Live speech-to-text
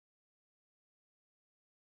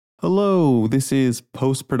Hello, this is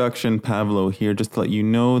post-production Pavlo here, just to let you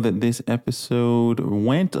know that this episode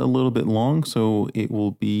went a little bit long, so it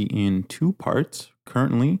will be in two parts.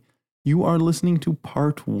 Currently, you are listening to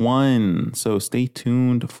part one, so stay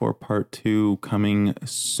tuned for part two coming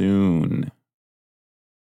soon.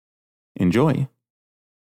 Enjoy.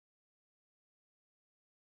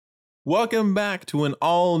 Welcome back to an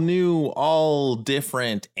all new, all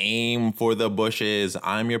different Aim for the Bushes.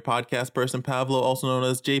 I'm your podcast person, Pavlo, also known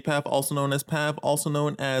as JPav, also known as Pav, also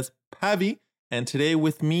known as Pavi. And today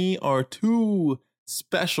with me are two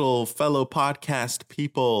special fellow podcast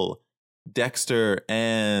people, Dexter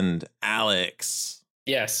and Alex.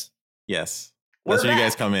 Yes. That's where you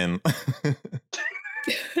guys come in.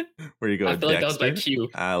 Where you go, I feel Dexter, like that was my cue.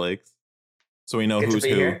 Alex. So we know Good who's to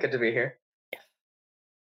be who. here. Good to be here.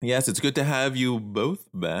 Yes, it's good to have you both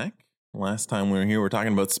back. Last time we were here, we were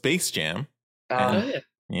talking about Space Jam.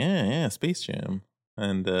 Yeah, Space Jam.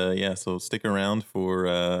 And so stick around for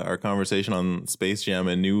our conversation on Space Jam: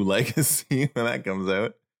 A New Legacy when that comes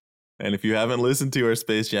out. And if you haven't listened to our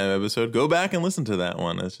Space Jam episode, go back and listen to that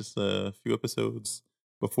one. It's just a few episodes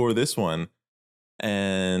before this one.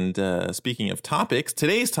 And speaking of topics,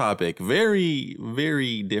 today's topic, very,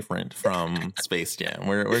 very different from Space Jam.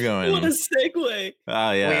 We're going... What a segue.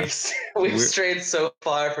 Oh, yeah. We've strayed so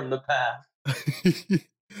far from the path.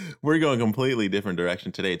 We're going a completely different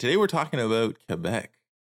direction today. Today we're talking about Quebec.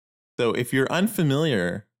 So if you're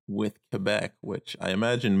unfamiliar with Quebec, which I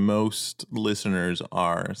imagine most listeners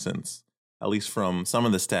are, since at least from some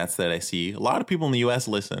of the stats that I see, a lot of people in the US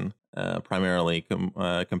listen, primarily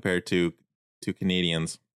compared to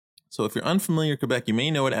Canadians. So if you're unfamiliar with Quebec, you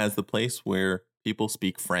may know it as the place where people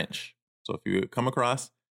speak French. So if you come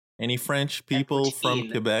across any French people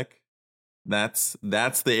from Quebec, that's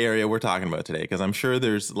the area we're talking about today. Because I'm sure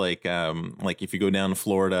there's like if you go down to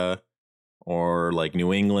Florida or like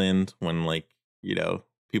New England, when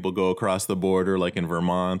people go across the border, like in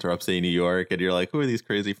Vermont or upstate New York, and you're like, who are these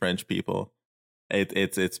crazy French people?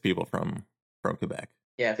 It's people from Quebec.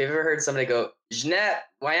 Yeah, if you've ever heard somebody go, Jeanette,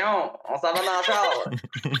 voyons, on s'en va dans la chambre.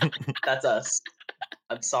 That's us.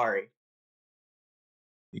 I'm sorry.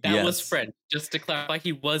 That was French. Just to clarify,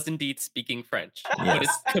 he was indeed speaking French. Yes. But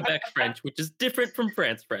it's Quebec French, which is different from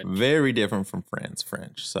France French. Very different from France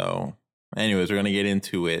French. So anyways, we're going to get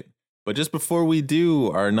into it. But just before we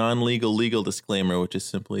do, our non-legal legal disclaimer, which is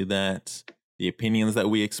simply that the opinions that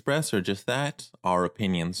we express are just that, our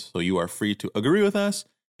opinions. So you are free to agree with us,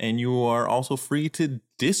 and you are also free to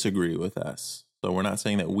disagree with us. So we're not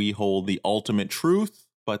saying that we hold the ultimate truth,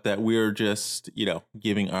 but that we're just,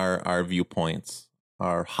 giving our viewpoints,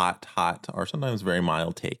 our hot, or sometimes very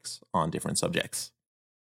mild takes on different subjects.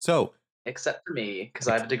 So, except for me, because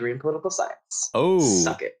I have a degree in political science. Oh.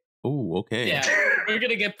 Suck it. Oh, okay. Yeah, we're going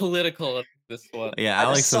to get political at this one. Yeah,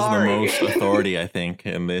 Alex is the most authority, I think,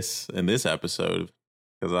 in this episode,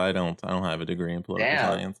 because I don't have a degree in political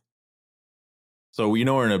science. So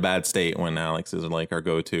we're in a bad state when Alex is like our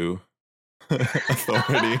go-to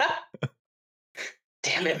authority.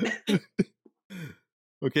 Damn it.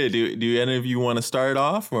 Okay, do any of you want to start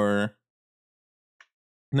off, or?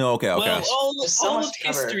 No, okay. Well, all of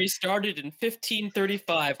history started in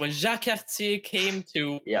 1535 when Jacques Cartier came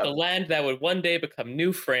to the land that would one day become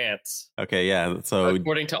New France. Okay, yeah. So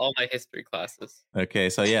according to all my history classes. Okay,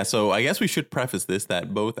 so I guess we should preface this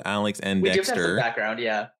that both Alex and Dexter do have some background,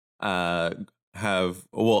 yeah.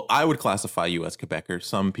 I would classify you as Quebecer.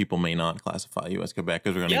 Some people may not classify you as Quebecers.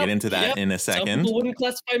 We're going to get into that in a second. Some people wouldn't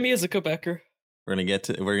classify me as a Quebecer. We're going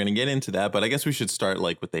to get into that, but I guess we should start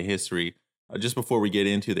with the history. Just before we get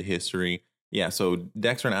into the history. Yeah, so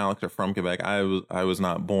Dexter and Alex are from Quebec. I was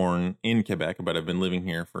not born in Quebec, but I've been living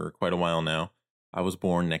here for quite a while now. I was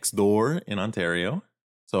born next door in Ontario.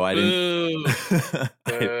 So I didn't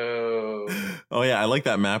Oh yeah, I like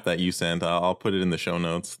that map that you sent. I'll put it in the show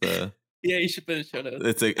notes. Yeah, you should put it in the show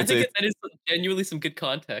notes. I think that is genuinely some good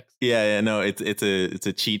context. Yeah, no, it's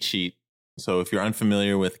a cheat sheet. So if you're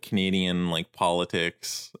unfamiliar with Canadian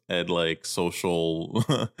politics and social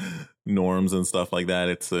norms and stuff like that,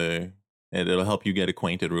 it'll help you get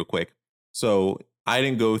acquainted real quick. So I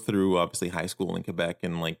didn't go through obviously high school in Quebec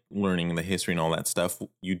and learning the history and all that stuff.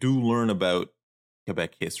 You do learn about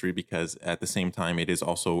Quebec history because at the same time it is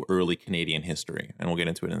also early Canadian history, and we'll get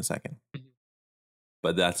into it in a second. Mm-hmm.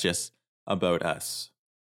 But that's just about us,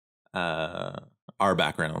 our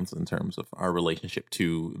backgrounds in terms of our relationship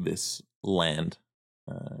to this land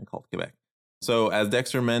called Quebec. So as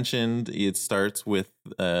Dexter mentioned, it starts with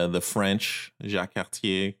the French, Jacques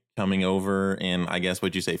Cartier, coming over in, I guess,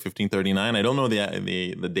 what'd you say, 1539? I don't know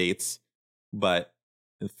the dates, but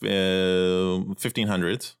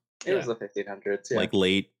 1500s. It was the 1500s, yeah. Like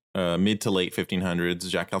late mid to late 1500s.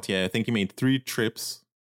 Jacques Cartier, I think he made 3 trips.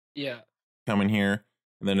 Yeah. Coming here,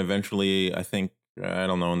 and then eventually, I think I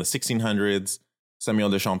don't know, in the 1600s, Samuel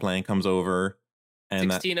de Champlain comes over, and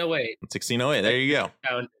 1608. 1608. There you go.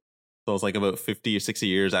 So it's like about 50 or 60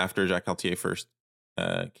 years after Jacques Cartier first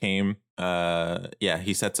came.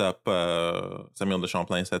 He sets up Samuel de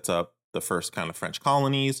Champlain sets up the first kind of French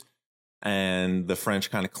colonies. And the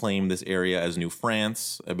French kind of claim this area as New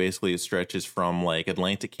France. Basically, it stretches from like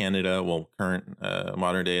Atlantic Canada, current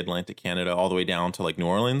modern day Atlantic Canada, all the way down to like New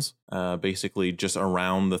Orleans. Basically, just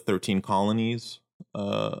around the 13 colonies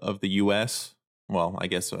of the U.S. Well, I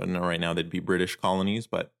guess right now they'd be British colonies,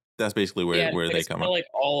 but that's basically where they come up. Like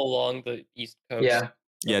all along the East Coast.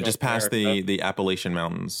 Yeah, just past the Appalachian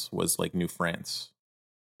Mountains was like New France,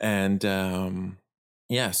 and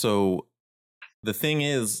so. The thing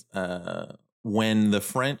is, when the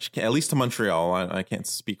French, at least to Montreal, I can't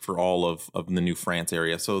speak for all of the New France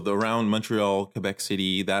area. So around Montreal, Quebec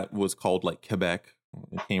City, that was called like Quebec.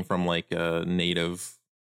 It came from like a native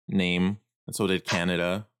name, and so did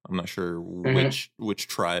Canada. I'm not sure which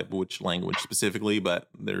tribe, which language specifically, but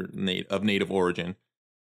they're of native origin.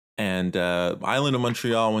 And island of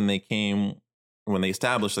Montreal, when they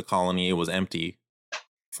established the colony, it was empty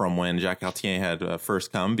from when Jacques Cartier had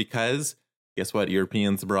first come, because guess what?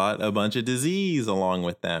 Europeans brought a bunch of disease along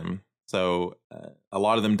with them. So a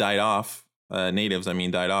lot of them died off. Natives,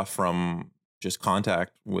 died off from just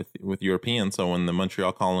contact with Europeans. So when the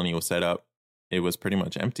Montreal colony was set up, it was pretty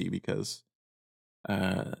much empty because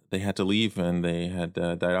they had to leave and they had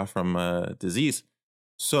died off from disease.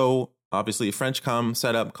 So obviously, French come,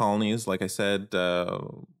 set up colonies, like I said,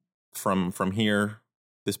 from here,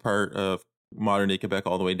 this part of modern day Quebec,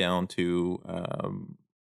 all the way down to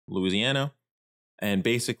Louisiana. And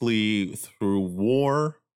basically, through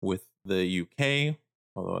war with the UK,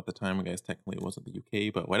 although at the time, I guess technically it wasn't the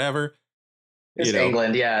UK, but whatever. It's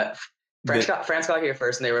England, yeah. France got here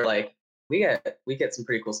first, and they were like, "We get some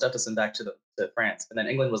pretty cool stuff to send back to France." And then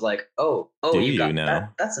England was like, "Oh, you got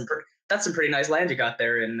that? That's some pretty nice land you got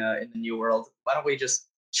there in the New World. Why don't we just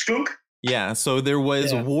shunk?" Yeah, so there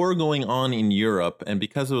was war going on in Europe, and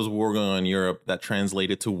because there was war going on in Europe, that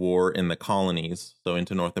translated to war in the colonies, so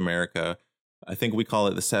into North America. I think we call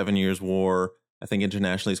it the 7 Years' War. I think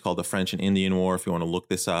internationally it's called the French and Indian War, if you want to look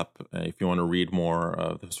this up, if you want to read more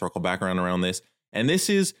of the historical background around this. And this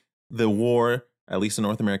is the war, at least in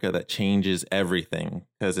North America, that changes everything.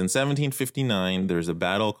 Because in 1759, there's a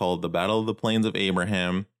battle called the Battle of the Plains of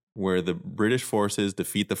Abraham, where the British forces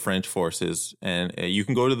defeat the French forces. And you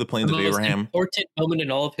can go to the Plains of Abraham. Important moment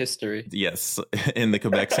in all of history. Yes, in the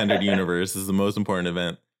Quebec-centered universe. This is the most important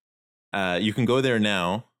event. You can go there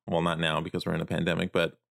now. Well, not now because we're in a pandemic,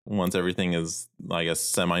 but once everything is, I guess,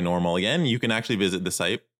 semi-normal again, you can actually visit the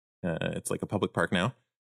site. It's like a public park now.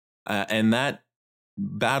 And that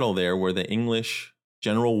battle there, where the English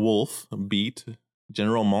General Wolfe beat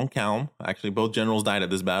General Montcalm, actually both generals died at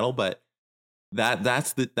this battle, but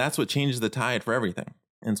that's what changes the tide for everything.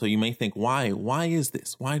 And so you may think, why is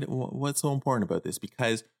this? What's so important about this?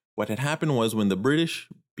 Because what had happened was, when the British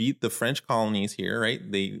beat the French colonies here,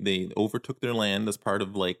 right? They overtook their land as part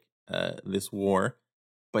of like this war,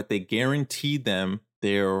 but they guaranteed them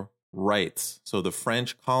their rights. So the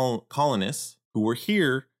French colonists who were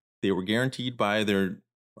here, they were guaranteed by their,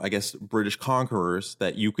 I guess, British conquerors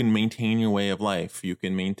that you can maintain your way of life. You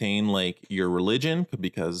can maintain like your religion,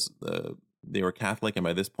 because they were Catholic, and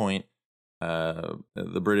by this point,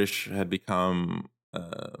 the British had become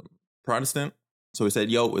Protestant. So he said,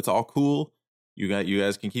 "Yo, it's all cool. You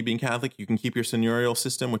guys can keep being Catholic. You can keep your seigneurial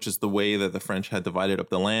system, which is the way that the French had divided up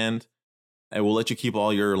the land. And we'll let you keep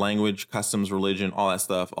all your language, customs, religion, all that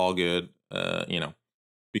stuff, all good."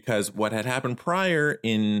 Because what had happened prior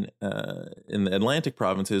in the Atlantic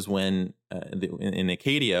provinces, when in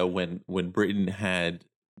Acadia, when Britain had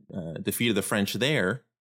defeated the French there,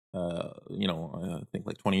 I think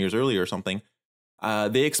like 20 years earlier or something,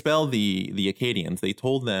 they expelled the Acadians. They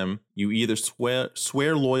told them, "You either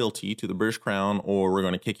swear loyalty to the British Crown, or we're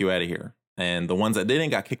going to kick you out of here." And the ones that didn't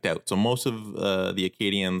got kicked out. So most of the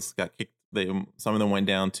Acadians got kicked. Some of them went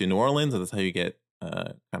down to New Orleans, and that's how you get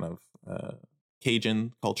kind of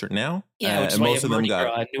Cajun culture now. Yeah, which and most of them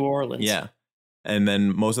got New Orleans. Yeah, and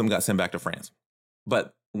then most of them got sent back to France.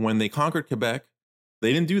 But when they conquered Quebec,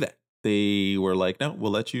 they didn't do that. They were like, "No,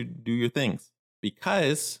 we'll let you do your things,"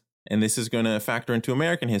 because, and this is going to factor into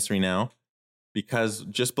American history now, because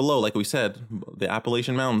just below, like we said, the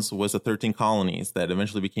Appalachian Mountains was the 13 colonies that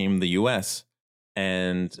eventually became the U.S.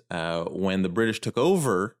 And when the British took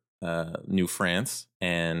over New France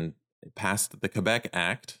and passed the Quebec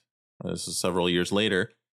Act, this is several years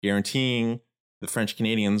later, guaranteeing the French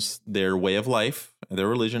Canadians, their way of life, their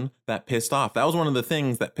religion, that pissed off. That was one of the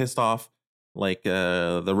things that pissed off like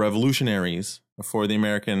the revolutionaries for the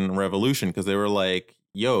American Revolution, because they were like,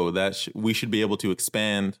 yo, we should be able to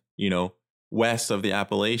expand, west of the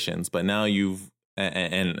Appalachians. But now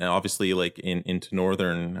and obviously like into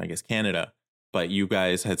northern, I guess, Canada, but you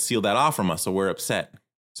guys had sealed that off from us. So we're upset.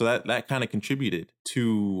 So that kind of contributed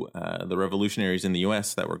to the revolutionaries in the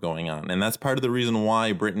US that were going on. And that's part of the reason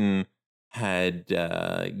why Britain had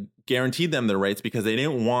guaranteed them their rights, because they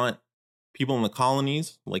didn't want people in the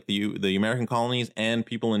colonies, like the American colonies, and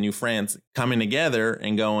people in New France coming together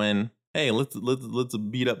and going, hey, let's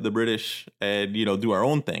beat up the British and, do our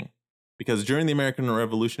own thing. Because during the American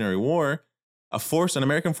Revolutionary War, an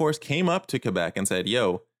American force came up to Quebec and said,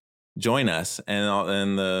 yo, join us.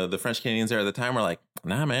 And the French Canadians there at the time were like,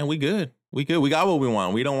 nah, man, we good. We got what we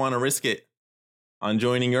want. We don't want to risk it on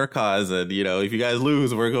joining your cause. And, if you guys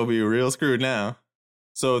lose, we're going to be real screwed now.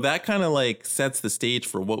 So that kind of like sets the stage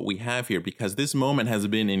for what we have here, because this moment has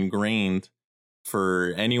been ingrained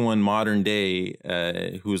for anyone modern day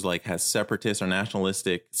who's like has separatist or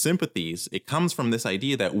nationalistic sympathies. It comes from this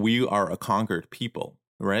idea that we are a conquered people,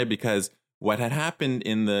 right? Because what had happened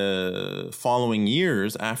in the following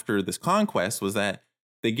years after this conquest was that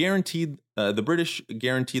they guaranteed, the British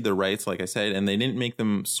guaranteed their rights, like I said, and they didn't make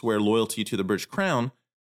them swear loyalty to the British crown.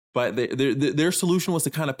 But their solution was to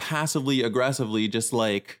kind of passively, aggressively, just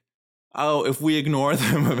like, oh, if we ignore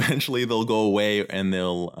them, eventually they'll go away and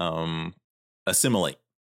they'll assimilate.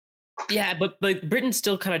 Yeah, but Britain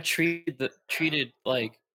still kind of treated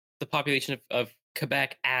like the population of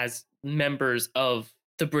Quebec as members of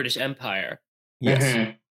the British Empire. Yes.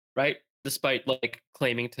 Mm-hmm. Right? Despite like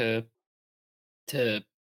claiming to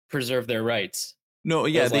preserve their rights. No,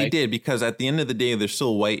 yeah, they did, because at the end of the day, they're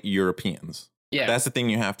still white Europeans. Yeah. That's the thing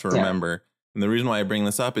you have to remember. Yeah. And the reason why I bring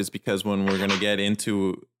this up is because when we're going to get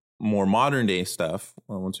into more modern day stuff,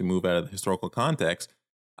 once we move out of the historical context,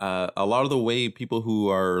 a lot of the way people who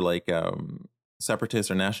are like separatists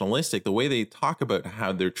or nationalistic, the way they talk about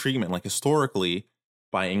how their treatment, like historically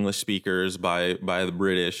by English speakers, by the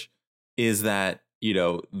British, is that,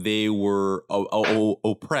 they were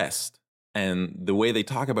oppressed. And the way they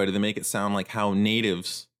talk about it, they make it sound like how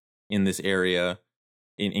natives in this area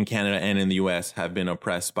in Canada and in the US have been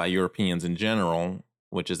oppressed by Europeans in general,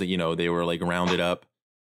 which is that, they were like rounded up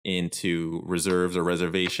into reserves or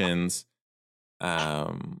reservations.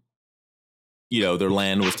 Their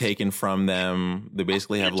land was taken from them. They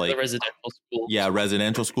basically have like residential schools. Yeah,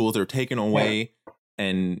 residential schools. They're taken away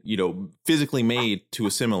and, physically made to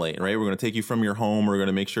assimilate, right? We're going to take you from your home. We're going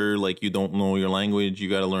to make sure like you don't know your language. You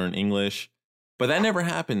got to learn English. But that never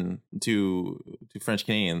happened to French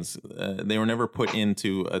Canadians. They were never put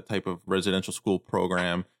into a type of residential school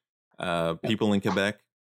program. People in Quebec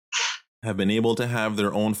have been able to have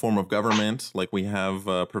their own form of government. Like we have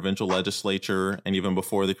a provincial legislature, and even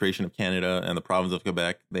before the creation of Canada and the province of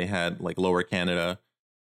Quebec, they had like Lower Canada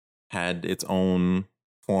had its own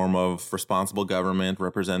form of responsible government,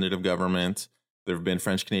 representative government. There have been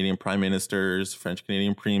French Canadian prime ministers, French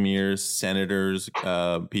Canadian premiers, senators,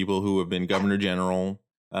 people who have been governor general,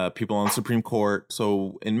 people on the Supreme Court.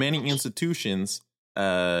 So in many institutions,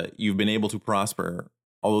 you've been able to prosper,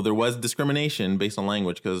 although there was discrimination based on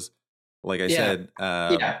language, because like I said,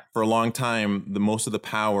 for a long time, most of the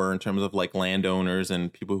power in terms of like landowners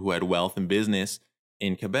and people who had wealth and business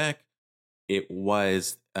in Quebec, it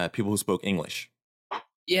was people who spoke English.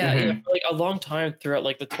 Yeah, for like a long time throughout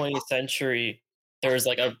like the 20th century, there was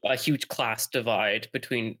like a huge class divide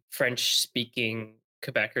between French-speaking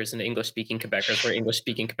Quebecers and English-speaking Quebecers, where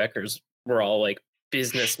English-speaking Quebecers were all like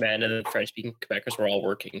businessmen and the French-speaking Quebecers were all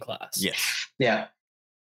working class. Yes. Yeah.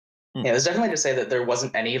 Yeah, there's definitely to say that there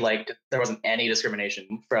wasn't any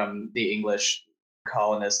discrimination from the English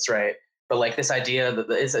colonists, right? But like this idea that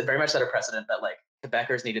is very much set a precedent that like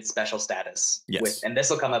Quebecers needed special status. Yes. And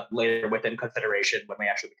this will come up later within Confederation when we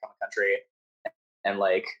actually become a country. And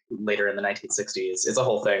like later in the 1960s, it's a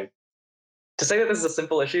whole thing. To say that this is a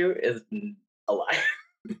simple issue is a lie.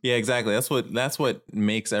 Yeah, exactly. That's what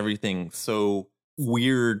makes everything so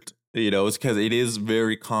weird. It's because it is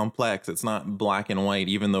very complex. It's not black and white,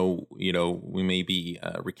 even though we may be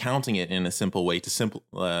recounting it in a simple way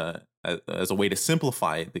as a way to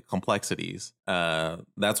simplify the complexities.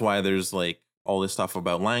 That's why there's like all this stuff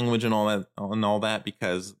about language and all that,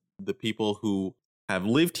 because the people who have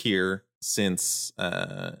lived here since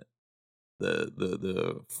the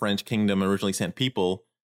French kingdom originally sent people,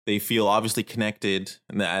 they feel obviously connected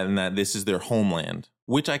and that this is their homeland,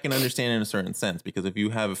 which I can understand in a certain sense, because if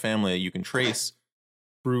you have a family that you can trace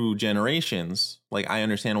through generations, like I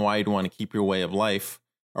understand why you'd want to keep your way of life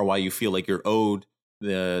or why you feel like you're owed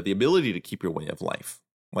the ability to keep your way of life.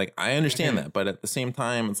 Like, I understand that, but at the same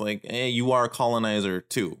time, it's like, hey, you are a colonizer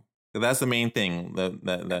too. That's the main thing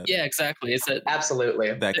that yeah, exactly. Is that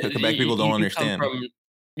absolutely that Quebec people don't understand.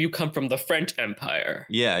 You come from the French Empire.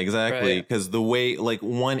 Yeah, exactly. Because the way, like,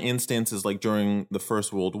 one instance is like during the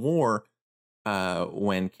First World War,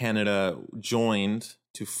 when Canada joined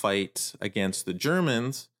to fight against the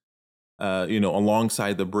Germans,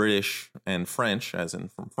 alongside the British and French, as in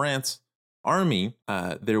from France, army,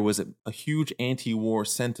 there was a huge anti-war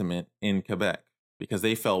sentiment in Quebec because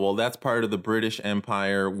they felt, well, that's part of the British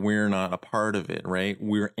Empire. We're not a part of it, right?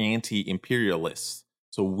 We're anti-imperialists.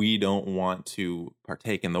 So we don't want to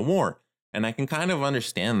partake in the war. And I can kind of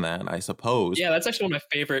understand that, I suppose. Yeah, that's actually one of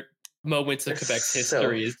my favorite moments of Quebec's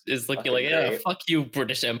history is looking like, yeah, fuck you,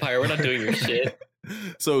 British Empire. We're not doing your shit.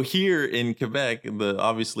 So here in Quebec, the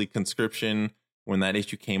obviously conscription, when that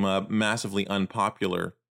issue came up, massively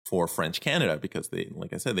unpopular for French Canada because they,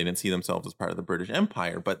 like I said, they didn't see themselves as part of the British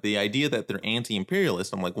Empire. But the idea that they're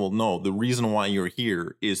anti-imperialist, I'm like, well, no, the reason why you're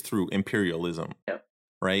here is through imperialism. Yep.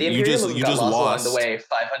 Right? You just lost along the way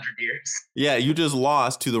 500 years. Yeah, you just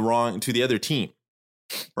lost to the other team.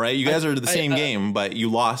 Right? You guys are the same game, but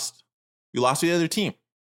you lost to the other team.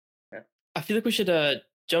 I feel like we should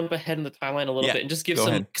jump ahead in the timeline a little bit and just give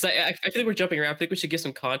some, because I feel like we're jumping around. I think we should give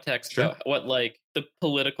some context about what like the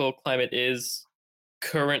political climate is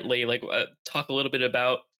currently. Like talk a little bit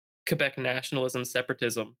about Quebec nationalism,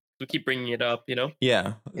 separatism. We keep bringing it up, you know?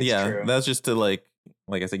 Yeah, true. That's just to like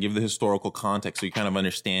I said, give the historical context so you kind of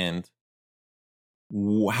understand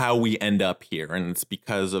how we end up here. And it's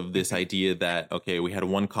because of this idea that, okay, we had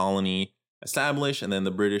one colony established and then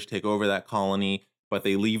the British take over that colony, but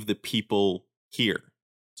they leave the people here.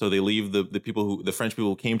 So they leave the people the French people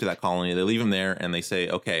who came to that colony, they leave them there and they say,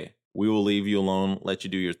 okay, we will leave you alone, let you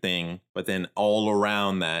do your thing. But then all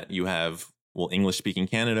around that, you have, well, English-speaking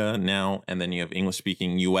Canada now, and then you have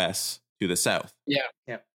English-speaking US to the south.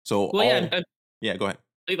 Yeah. So, yeah, go ahead.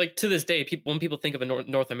 Like to this day, when people think of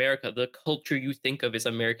North America, the culture you think of is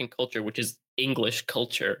American culture, which is English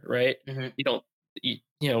culture, right? Mm-hmm. You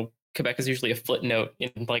don't, Quebec is usually a footnote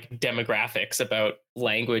in like demographics about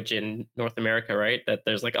language in North America, right? That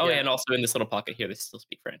there's like, and also in this little pocket here, they still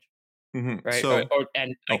speak French, right? So,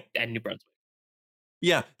 and New Brunswick.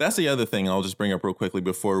 Yeah, that's the other thing I'll just bring up real quickly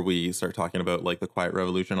before we start talking about like the Quiet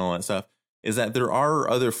Revolution and all that stuff, is that there are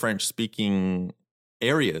other French-speaking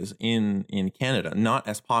areas in Canada, not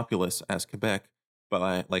as populous as Quebec,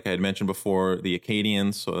 but like I had mentioned before, the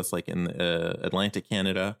Acadians, so that's like in Atlantic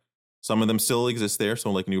Canada. Some of them still exist there, so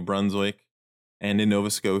like New Brunswick, and in Nova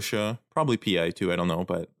Scotia, probably PI too, I don't know,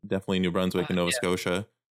 but definitely New Brunswick and Nova Scotia.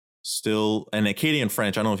 Still, and Acadian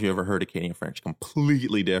French, I don't know if you ever heard Acadian French,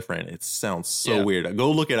 completely different. It sounds so weird.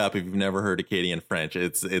 Go look it up if you've never heard Acadian French.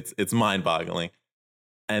 It's mind-boggling.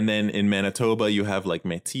 And then in Manitoba, you have like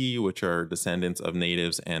Métis, which are descendants of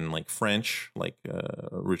natives and like French, like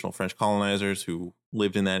original French colonizers who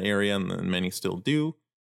lived in that area, and many still do.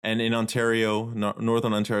 And in Ontario,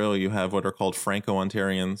 Northern Ontario, you have what are called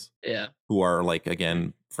Franco-Ontarians, who are like,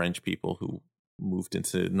 again, French people who moved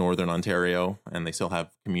into Northern Ontario, and they still have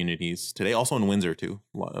communities today. Also in Windsor too,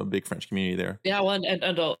 a big French community there. Yeah, well,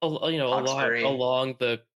 and along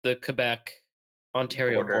the Quebec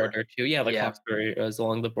Ontario border too. Yeah, like Hawkesbury is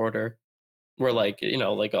along the border. Where like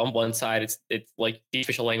like on one side it's like the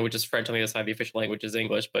official language is French, on the other side the official language is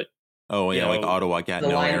English, but like Ottawa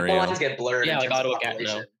Gatineau area. The lines get blurred. Yeah, like Ottawa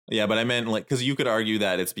Gatineau. Yeah, but I meant like because you could argue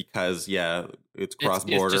that it's because it's cross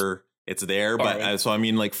border. It's there, but so I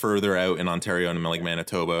mean like further out in Ontario and like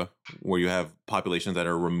Manitoba, where you have populations that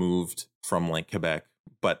are removed from like Quebec,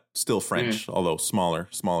 but still French, although smaller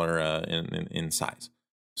in size.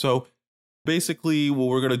 So basically, well,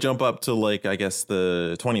 we're going to jump up to like, I guess,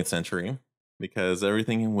 the 20th century because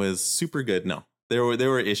everything was super good. No, there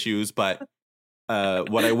were issues, but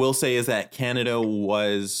what I will say is that Canada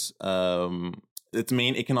was its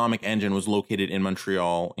main economic engine was located in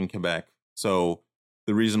Montreal in Quebec. So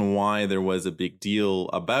the reason why there was a big deal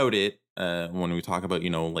about it when we talk about,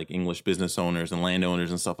 like English business owners and landowners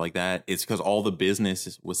and stuff like that, it's because all the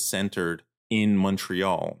business was centered in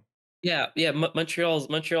Montreal. Yeah. Montreal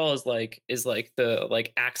is like the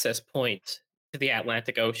like access point to the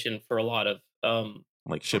Atlantic Ocean for a lot of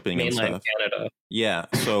like shipping and stuff. Canada. Yeah.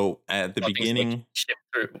 So at the beginning, shipped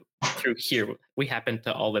through here. We happen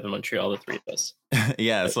to all live in Montreal, the three of us.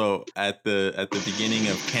 Yeah. So at the beginning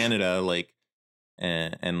of Canada, like,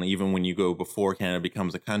 and even when you go before Canada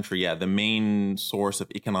becomes a country, the main source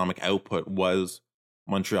of economic output was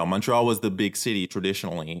Montreal. Montreal was the big city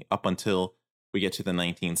traditionally up until we get to the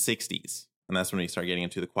 1960s. And that's when we start getting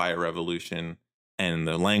into the Quiet Revolution and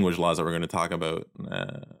the language laws that we're going to talk about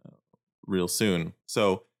real soon.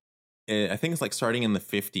 So I think it's like starting in the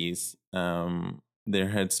 50s, there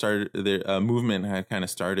had started a movement had kind of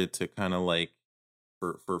started to kind of like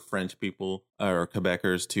for French people or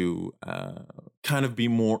Quebecers to kind of be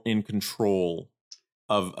more in control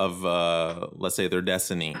of let's say their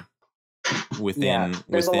destiny within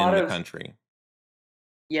the country.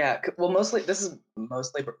 Yeah, well, mostly I mean,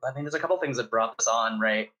 there's a couple things that brought this on,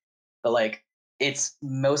 right? But like, it's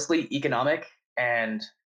mostly economic and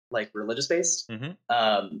like religious based. From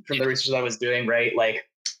the research that I was doing, right? Like,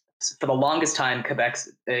 for the longest time, Quebec's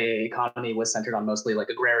economy was centered on mostly like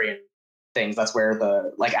agrarian things. That's where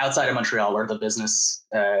the like outside of Montreal, where the business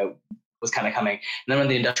was kind of coming. And then when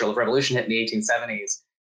the Industrial Revolution hit in the 1870s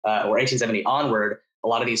or 1870 onward, a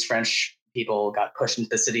lot of these French people got pushed into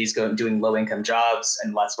the cities, doing low income jobs,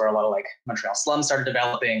 and that's where a lot of like Montreal slums started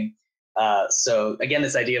developing. So again,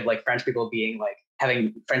 this idea of like French people being like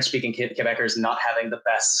having French speaking Quebecers not having the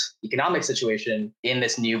best economic situation in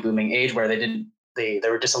this new booming age where they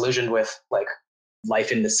were disillusioned with like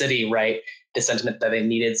life in the city, right? The sentiment that they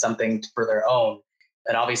needed something for their own.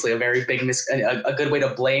 And obviously a very big a good way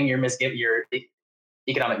to blame your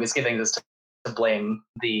economic misgivings is to blame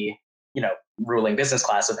the ruling business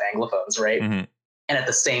class of Anglophones, right? And at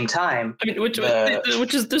the same time, I mean, which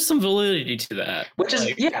is there's some validity to that. Which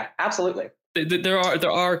is absolutely. There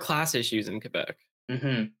are class issues in Quebec.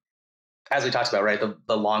 As we talked about, right? For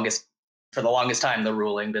the longest time, the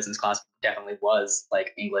ruling business class definitely was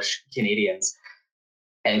like English Canadians,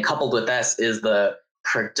 and coupled with this is the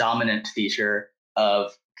predominant feature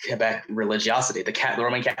of Quebec religiosity. The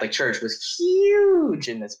Roman Catholic Church was huge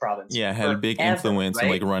in this province. Yeah, had a big influence in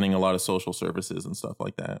like running a lot of social services and stuff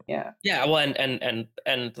like that. Yeah. Well,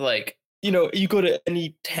 and like you go to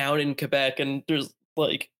any town in Quebec and there's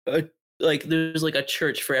there's like a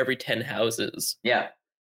church for every 10 houses. Yeah.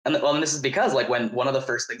 And this is because like when one of the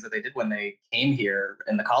first things that they did when they came here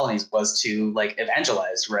in the colonies was to like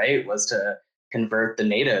evangelize, right? Was to convert the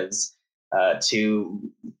natives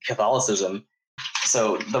to Catholicism.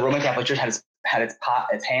 So the Roman Catholic Church had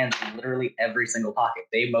its hands in literally every single pocket.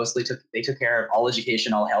 They took care of all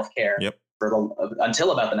education, all healthcare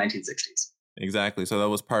until about the 1960s. Exactly. So that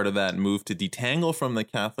was part of that move to detangle from the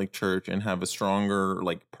Catholic Church and have a stronger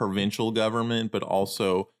like provincial government, but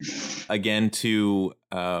also again to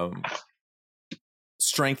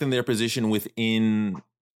strengthen their position within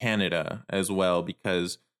Canada as well,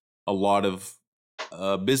 because a lot of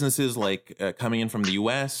businesses like coming in from the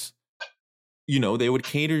US, they would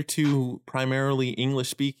cater to primarily English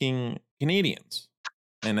speaking Canadians.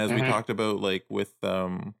 And as we talked about, like with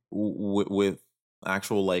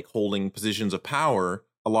actual like holding positions of power,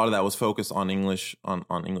 a lot of that was focused on English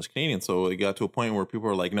Canadians. So it got to a point where people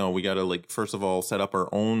were like, no, we got to like first of all set up our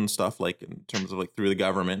own stuff, like in terms of like through the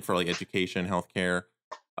government for like education, healthcare,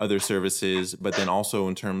 other services, but then also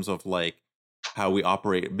in terms of like how we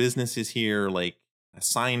operate businesses here, like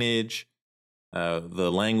signage,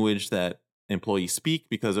 the language that employees speak,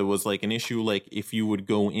 because it was like an issue. Like if you would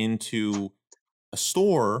go into a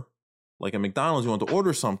store like a McDonald's, you want to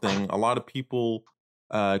order something, a lot of people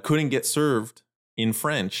couldn't get served in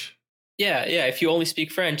French. Yeah. If you only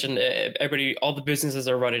speak French and all the businesses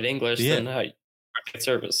are run in English, then how you get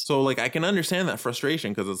service? So like I can understand that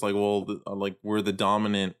frustration, because it's like, well, like we're the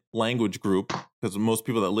dominant language group because most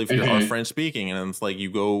people that live here are French speaking, and it's like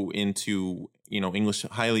you go into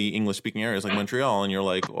highly English speaking areas like Montreal, and you're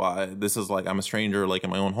like, well, this is like I'm a stranger, like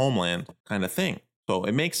in my own homeland kind of thing. So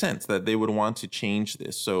it makes sense that they would want to change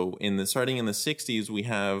this. So starting in the 60s, we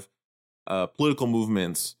have political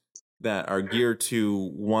movements that are geared to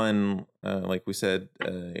one, like we said,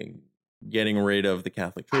 getting rid of the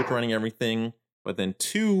Catholic Church running everything, but then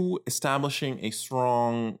two, establishing a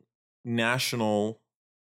strong national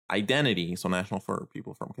identity. So national for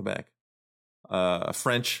people from Quebec, a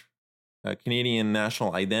French Canadian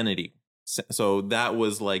national identity. So that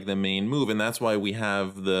was like the main move, and that's why we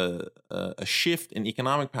have a shift in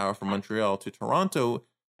economic power from Montreal to Toronto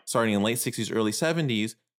starting in late 60s, early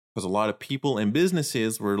 70s, because a lot of people and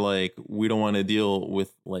businesses were like, we don't want to deal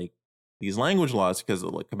with like these language laws, because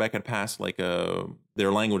like Quebec had passed like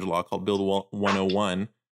their language law called Bill 101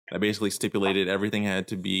 that basically stipulated everything had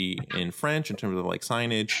to be in French in terms of like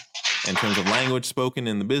signage, in terms of language spoken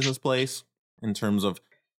in the business place, in terms of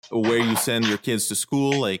where you send your kids to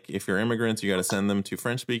school. Like if you're immigrants, you got to send them to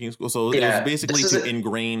French speaking school. So it was basically to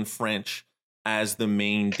ingrain French as the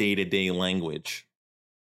main day-to-day language.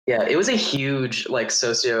 Yeah, it was a huge like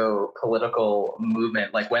socio-political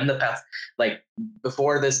movement. Like when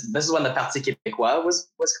before this is when the Parti Québécois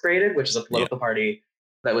was created, which is a political party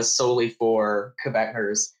that was solely for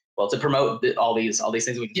Quebecers. to promote all these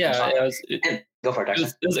things we can and go for it,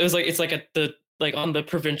 Jackson. It was like it's like at the like on the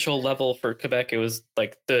provincial level for Quebec, it was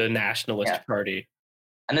like the nationalist party.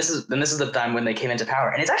 And this is the time when they came into power.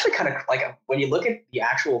 And it's actually kind of like when you look at the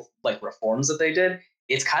actual like reforms that they did,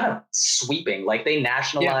 it's kind of sweeping. Like they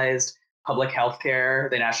nationalized public health care,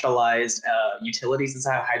 they nationalized utilities. That's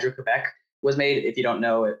how Hydro-Quebec was made. If you don't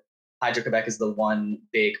know it, Hydro-Quebec is the one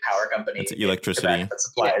big power company. It's electricity that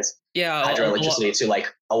supplies hydroelectricity to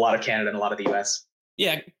like a lot of Canada and a lot of the US.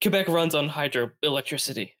 Yeah, Quebec runs on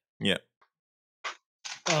hydroelectricity. Yeah.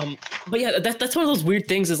 But yeah, that's one of those weird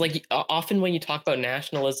things is like often when you talk about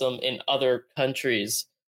nationalism in other countries,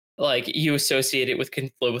 like you associate it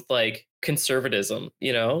with like conservatism,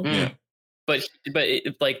 you know? Yeah. But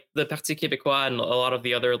like the Parti Québécois and a lot of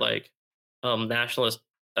the other like nationalist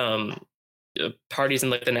parties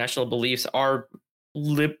and like the national beliefs are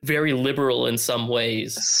very liberal in some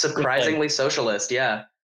ways. Surprisingly socialist, yeah.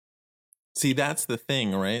 See, that's the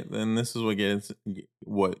thing, right? And this is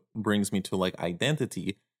what brings me to like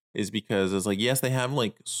identity, is because it's like, yes, they have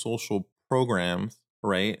like social programs,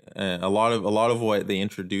 right? A lot of what they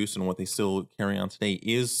introduce and what they still carry on today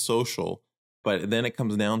is social, but then it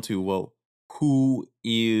comes down to, well, who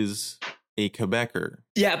is a Quebecer?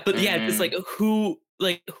 Yeah, but it's like who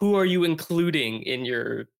are you including in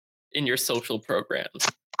your social programs?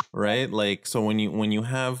 Right, like so when you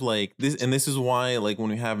have like this, and this is why like when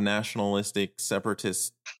we have nationalistic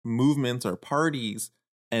separatist movements or parties,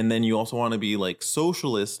 and then you also want to be like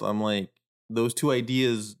socialist, I'm like, those two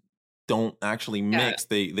ideas don't actually mix.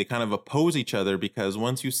 They kind of oppose each other, because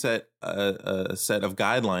once you set a set of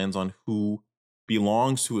guidelines on who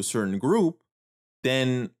belongs to a certain group,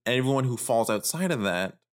 then everyone who falls outside of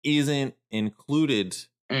that isn't included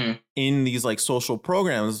in these like social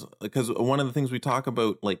programs. Because one of the things we talk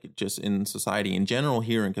about like just in society in general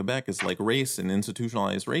here in Quebec is like race and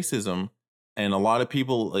institutionalized racism. And a lot of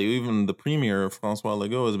people, like even the premier François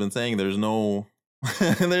Legault has been saying there's no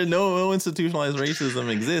institutionalized racism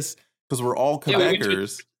exists, because we're all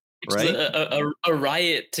Quebecers, right? A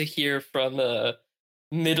riot to hear from a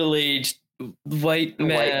middle-aged white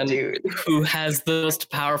man who has the most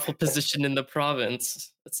powerful position in the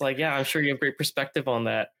province. It's like, yeah, I'm sure you have great perspective on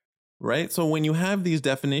that. Right. So when you have these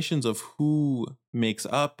definitions of who makes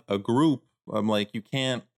up a group, I'm like, you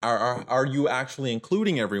can't, are you actually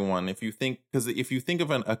including everyone? If you think, because if you think of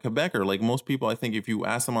a Quebecer, like most people, I think if you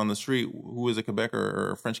ask them on the street, who is a Quebecer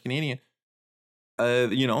or a French Canadian,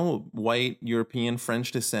 white, European,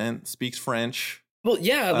 French descent, speaks French. Well,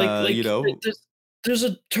 yeah, like you know, there's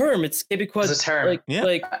a term. It's Québécois. There's a term.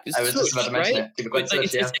 Like I was just about to mention it.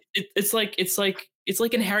 Québécois, it's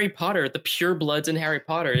like in Harry Potter, the pure bloods in Harry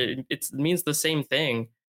Potter. It means the same thing.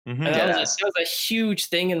 Mm-hmm. And that was a huge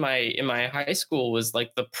thing in my high school, was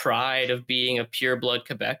like the pride of being a pure blood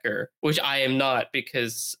Quebecer, which I am not,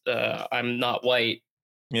 because I'm not white.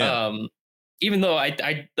 Yeah. Even though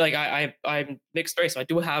I'm mixed race, so I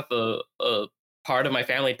do have a part of my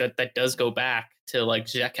family that does go back to like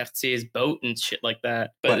Jacques Cartier's boat and shit like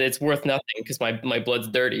that, but it's worth nothing because my blood's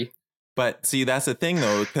dirty. But see, that's the thing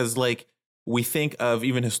though, because like we think of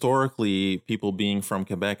even historically people being from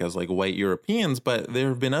Quebec as like white Europeans, but there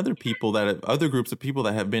have been other groups of people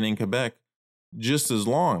that have been in Quebec just as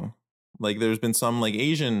long. Like there's been some like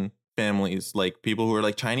Asian families, like people who are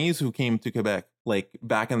like Chinese who came to Quebec like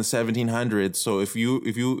back in the 1700s. So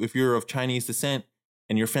if you're of Chinese descent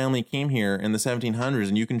and your family came here in the 1700s,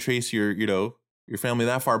 and you can trace your family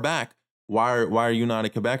that far back, why are you not a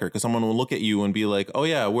Quebecer? Because someone will look at you and be like, oh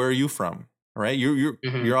yeah, where are you from? Right? You're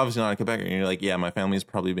obviously not a Quebecer. And you're like, yeah, my family's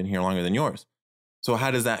probably been here longer than yours. So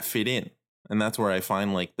how does that fit in? And that's where I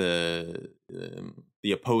find like the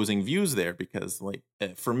opposing views there, because like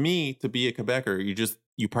for me to be a Quebecer,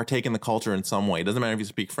 you partake in the culture in some way. It doesn't matter if you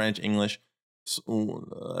speak French, English,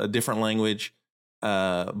 a different language.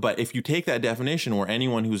 But if you take that definition where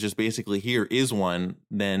anyone who's just basically here is one,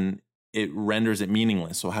 then it renders it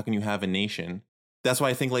meaningless. So how can you have a nation? That's why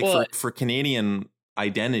I think like for Canadian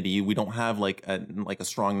identity, we don't have like a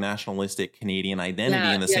strong nationalistic Canadian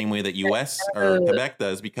identity in the same way that US or Quebec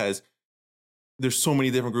does, because there's so many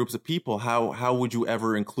different groups of people. How would you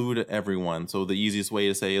ever include everyone? So the easiest way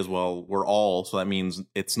to say is, well, we're all, so that means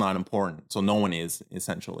it's not important. So no one is,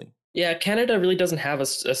 essentially. Yeah, Canada really doesn't have a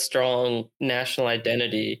strong national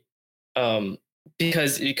identity,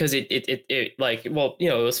 because it like, well, you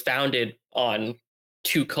know, it was founded on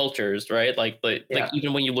two cultures, right? Like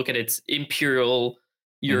even when you look at its imperial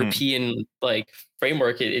European like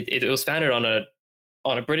framework, it was founded on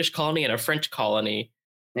a British colony and a French colony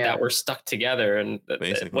that were stuck together, and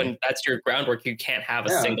when that's your groundwork, you can't have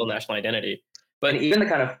a single national identity. But even the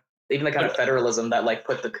kind of even the kind of federalism that like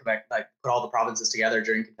put all the provinces together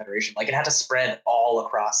during Confederation. Like it had to spread all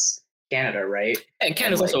across Canada, right? And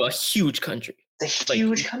Canada's also a huge country. It's a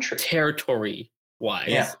huge country. Territory-wise.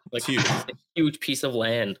 Yeah, like huge. It's a huge piece of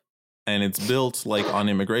land. And it's built like on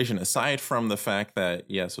immigration, aside from the fact that,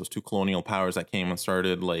 yes, those two colonial powers that came and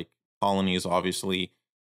started like colonies, obviously,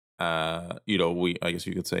 I guess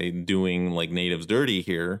you could say doing like natives dirty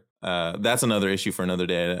here. That's another issue for another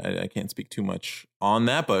day. I can't speak too much on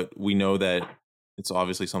that, but we know that it's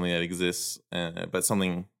obviously something that exists, but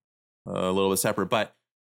something a little bit separate. But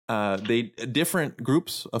different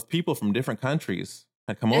groups of people from different countries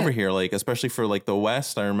had come over here, like especially for like the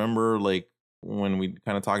West. I remember like when we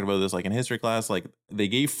kind of talked about this like in history class, like they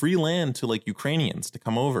gave free land to like Ukrainians to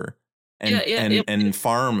come over and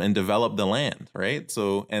farm and develop the land, right?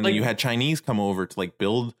 So and like, you had Chinese come over to like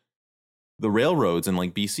build the railroads in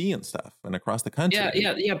like BC and stuff and across the country.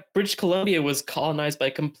 Yeah. British Columbia was colonized by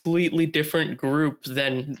a completely different group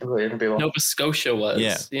than Nova Scotia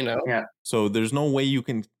was. Yeah. So there's no way you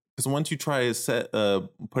can, because once you try to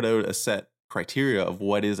put out a set criteria of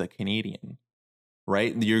what is a Canadian,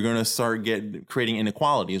 right, you're going to start creating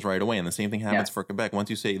inequalities right away. And the same thing happens for Quebec. Once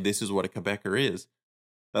you say this is what a Quebecer is,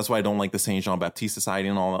 that's why I don't like the Saint Jean Baptiste Society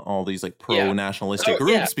and all these like pro-nationalistic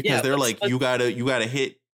groups, because they're like, you gotta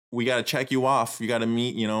hit, we gotta check you off, you gotta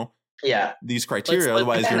meet, these criteria,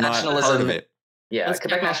 otherwise you're not part of it. Yeah,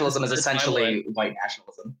 Quebec nationalism is essentially white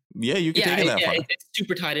nationalism. Yeah, you can take it that far. It's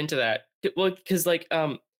super tied into that. Well, because like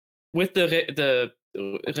with the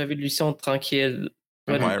Révolution Tranquille.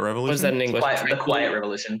 Quiet Revolution? What is that in English? The Quiet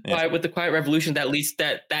Revolution. With the Quiet Revolution,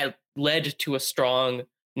 that led to a strong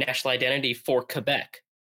national identity for Quebec.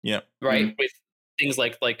 Yeah. Right? Mm-hmm. With things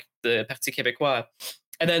like the Parti Québécois.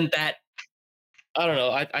 And then that, I don't know,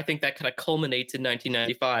 I think that kind of culminates in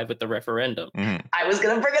 1995 with the referendum. Mm-hmm. I was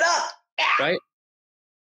going to bring it up. Right?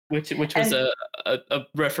 Which was a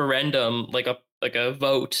referendum, like a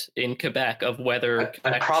vote in Quebec of whether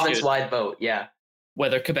a province-wide vote, yeah.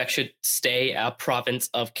 Whether Quebec should stay a province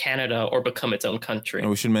of Canada or become its own country. And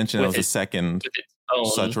we should mention that was the second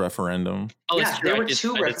such referendum. Oh, yeah, there were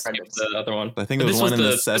two referendums. The other one. I think there was one in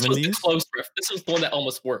the 70s. This was the one that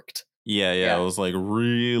almost worked. Yeah. It was like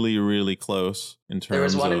really, really close in terms of... There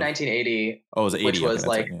was one in 1980. Oh, it was 80. Which was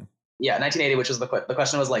like... Yeah, 1980, which was the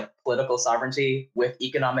question was like political sovereignty with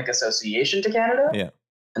economic association to Canada. Yeah.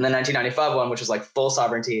 And then 1995 one, which was like full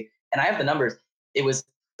sovereignty. And I have the numbers. It was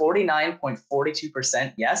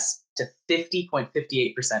 49.42% yes to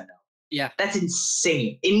 50.58% no. Yeah. That's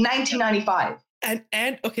insane. In 1995.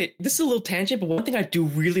 And okay, this is a little tangent, but one thing I do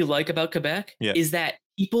really like about Quebec is that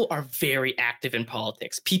people are very active in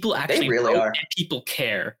politics. People actually really are. And people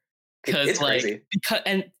care. It's crazy.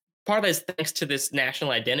 And part of that is thanks to this national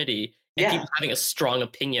identity and people having a strong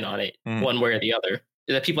opinion on it, one way or the other.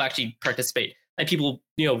 That people actually participate. And people,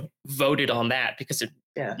 voted on that because it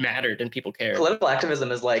mattered and people cared. Political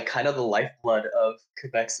activism is like kind of the lifeblood of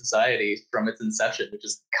Quebec society from its inception, which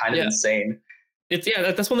is kind of insane. It's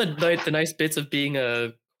that's one of the nice bits of being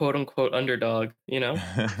a quote unquote underdog,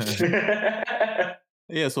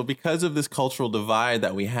 Yeah, so because of this cultural divide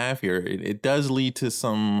that we have here, it does lead to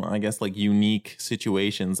some, I guess, like unique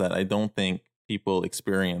situations that I don't think people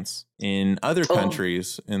experience in other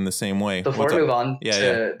countries in the same way. Before we move on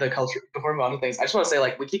to the culture, before we move on to things, I just want to say,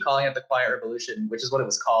 like, we keep calling it the Quiet Revolution, which is what it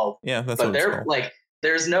was called. Yeah, that's but what it's called. Like,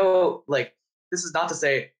 there's no, like, this is not to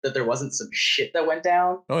say that there wasn't some shit that went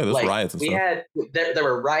down. Oh, yeah, there's riots and stuff. There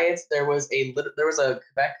were riots. There was a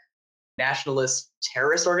Quebec nationalist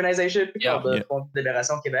terrorist organization called the Front de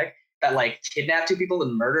Libération Québec that like kidnapped two people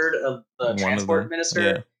and murdered the transport minister.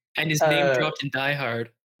 Yeah. And his name dropped in Die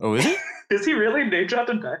Hard. Oh, is it? Is he really name dropped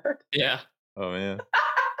in Die Hard? Yeah. Oh, man.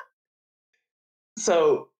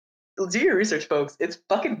 So do your research, folks. It's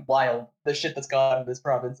fucking wild, the shit that's gone on in this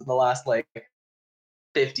province in the last like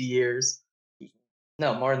 50 years.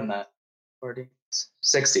 No, more than that. 40,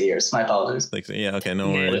 60 years. My apologies. 60, yeah, okay, no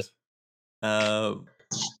worries.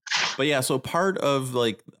 But yeah, so part of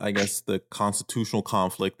like, I guess the constitutional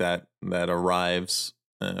conflict that arrives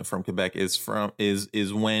from Quebec is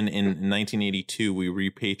when in 1982 we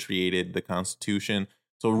repatriated the Constitution.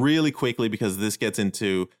 So really quickly, because this gets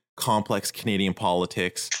into complex Canadian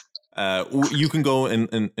politics, you can go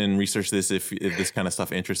and research this if this kind of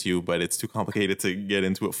stuff interests you, but it's too complicated to get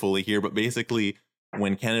into it fully here. But basically,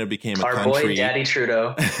 when Canada became a country, our boy Daddy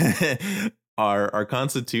Trudeau. Our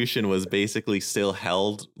constitution was basically still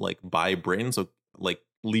held like by Britain. So like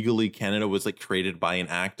legally Canada was like created by an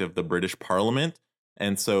act of the British Parliament.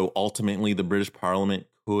 And so ultimately the British Parliament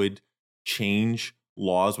could change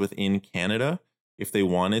laws within Canada if they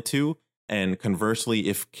wanted to. And conversely,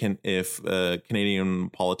 if Canadian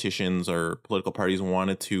politicians or political parties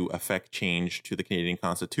wanted to affect change to the Canadian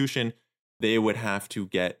Constitution, they would have to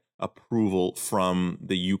get approval from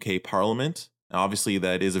the UK Parliament. Obviously,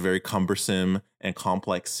 that is a very cumbersome and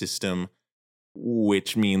complex system,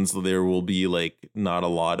 which means there will be like not a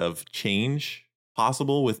lot of change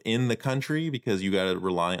possible within the country because you got to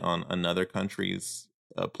rely on another country's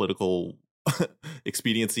political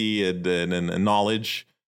expediency and knowledge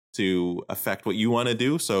to affect what you want to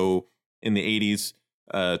do. So in the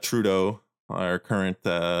 80s, Trudeau, our current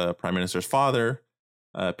prime minister's father,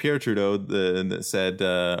 Pierre Trudeau, said,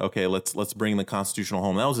 okay, let's bring the constitutional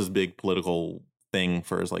home. That was his big political thing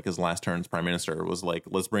for his last term as prime minister, was like,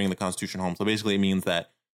 let's bring the constitution home. So basically it means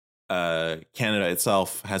that Canada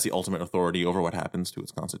itself has the ultimate authority over what happens to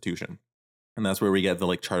its constitution. And that's where we get the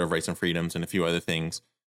like Charter of Rights and Freedoms and a few other things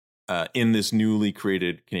in this newly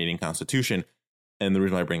created Canadian Constitution. And the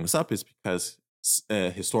reason why I bring this up is because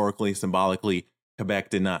historically, symbolically,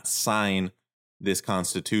 Quebec did not sign this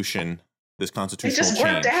constitution, this constitutional change. It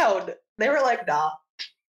just worked out. They were like, nah.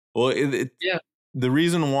 Well, the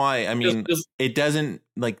reason why, I mean, it doesn't,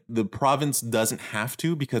 like, the province doesn't have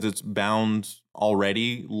to because it's bound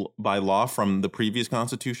already by law from the previous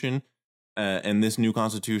constitution. And this new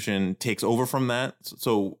constitution takes over from that.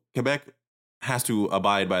 So Quebec has to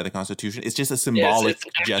abide by the Constitution. It's just a symbolic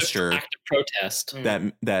gesture. Active protest.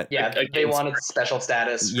 They wanted special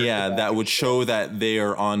status. That would show that they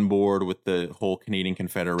are on board with the whole Canadian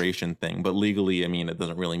Confederation thing. But legally, I mean, it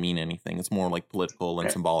doesn't really mean anything. It's more like political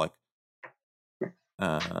and symbolic.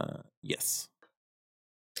 Yes.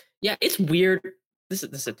 Yeah, it's weird. This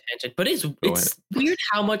is a tangent, but it's weird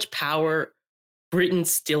how much power Britain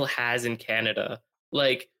still has in Canada.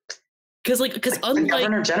 Because unlike the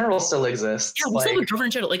Governor General still exists. Yeah, we still have a Governor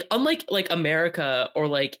General. Like, unlike America or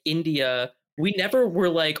like India, we never were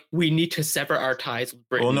like, we need to sever our ties with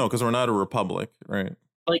Britain. Well, no, because we're not a republic, right?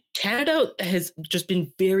 Like, Canada has just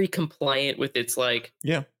been very compliant with its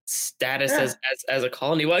status as a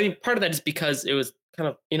colony. Well, I mean, part of that is because it was kind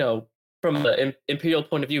of, from the imperial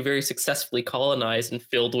point of view, very successfully colonized and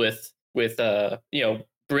filled with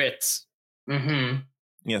Brits. Mm-hmm.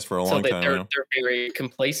 Yes, for a long time. They're very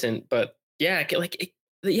complacent, but we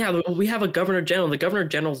have a Governor General. The Governor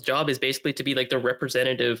General's job is basically to be like the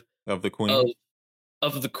representative of the Queen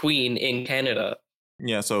of the Queen in Canada.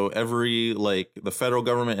 Yeah, so every the federal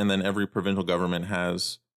government and then every provincial government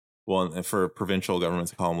has, well, for provincial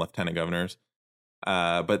governments, they call them lieutenant governors.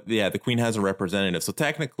 But yeah, the Queen has a representative. So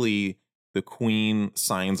technically, the Queen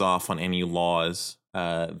signs off on any laws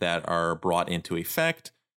that are brought into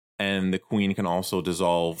effect. And the Queen can also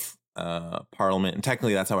dissolve Parliament. And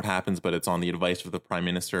technically that's how it happens, but it's on the advice of the Prime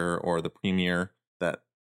Minister or the Premier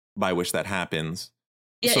by which that happens.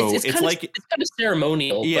 Yeah, so it's kind of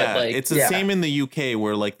ceremonial. Yeah, but it's the same in the UK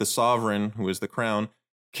where the sovereign, who is the crown,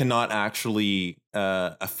 cannot actually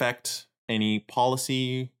affect any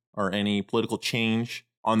policy or any political change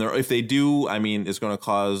on their. If they do, I mean, it's going to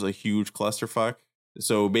cause a huge clusterfuck.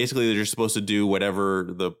 So basically, they're just supposed to do whatever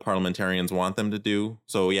the parliamentarians want them to do.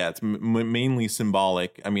 So yeah, it's mainly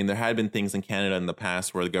symbolic. I mean, there had been things in Canada in the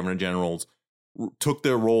past where the Governor Generals took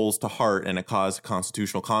their roles to heart, and it caused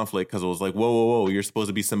constitutional conflict because it was like, whoa, you're supposed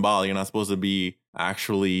to be symbolic. You're not supposed to be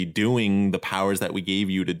actually doing the powers that we gave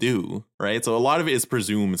you to do, right? So a lot of it is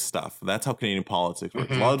presumed stuff. That's how Canadian politics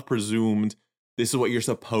works. Mm-hmm. A lot of presumed. This is what you're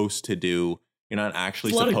supposed to do. You're not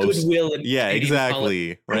actually supposed to. A lot of goodwill. Yeah,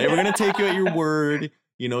 exactly. Right. We're going to take you at your word.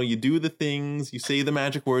 You do the things, you say the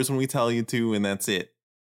magic words when we tell you to, and that's it.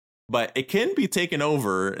 But it can be taken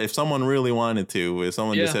over if someone really wanted to. If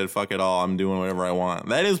someone just said, fuck it all, I'm doing whatever I want.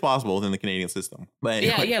 That is possible within the Canadian system. But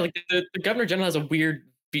anyway. Like the Governor General has a weird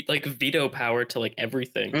veto power to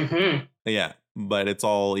everything. Mm-hmm. Yeah. But it's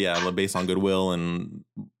all, based on goodwill and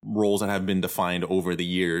roles that have been defined over the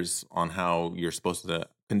years on how you're supposed to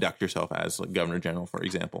conduct yourself as Governor General, for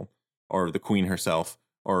example, or the Queen herself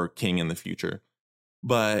or King in the future.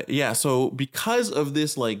 But yeah, so because of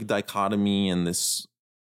this dichotomy and this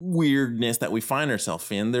weirdness that we find ourselves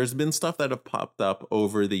in, there's been stuff that have popped up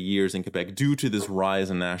over the years in Quebec due to this rise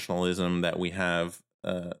in nationalism that we have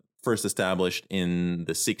first established in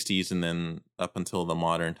the 60s and then up until the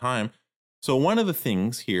modern time. So one of the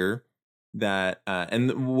things here that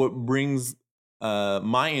and what brings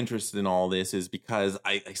my interest in all this is because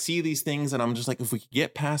I see these things and I'm just like, if we could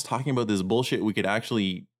get past talking about this bullshit, we could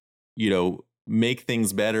actually, make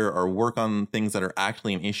things better or work on things that are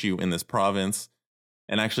actually an issue in this province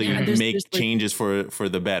and actually make changes for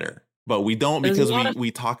the better. But we don't, because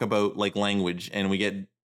we talk about language and we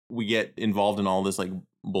get involved in all this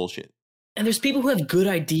bullshit. And there's people who have good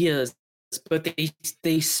ideas but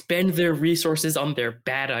they spend their resources on their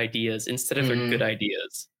bad ideas instead of their good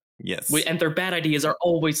ideas. Yes. And their bad ideas are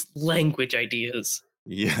always language ideas.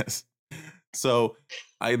 Yes. So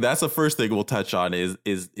that's the first thing we'll touch on is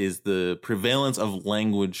the prevalence of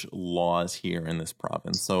language laws here in this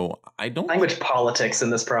province. So I don't language politics in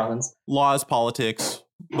this province. Laws, politics,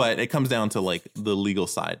 but it comes down to like the legal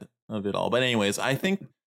side of it all. But anyways, I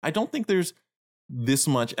don't think there's this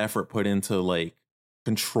much effort put into like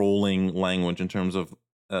controlling language in terms of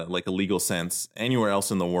like a legal sense anywhere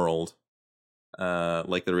else in the world,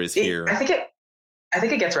 like there is here. I think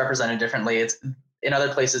it gets represented differently. It's in other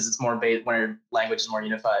places. It's more based when language is more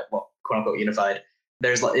unified. Well, quote unquote unified.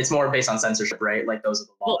 It's more based on censorship, right? Like those are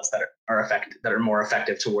the laws that are more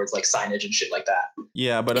effective towards like signage and shit like that.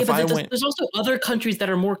 Yeah, but there's also other countries that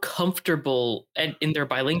are more comfortable in their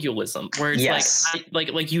bilingualism, where it's like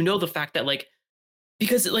the fact that like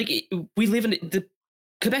because like we live in the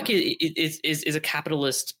Quebec is a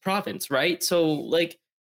capitalist province, right? So like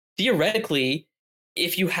theoretically,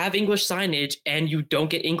 if you have English signage and you don't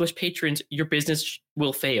get English patrons, your business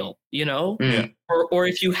will fail, you know? Yeah. Or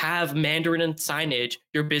if you have Mandarin and signage,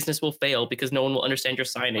 your business will fail because no one will understand your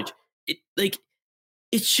signage.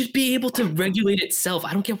 It should be able to regulate itself.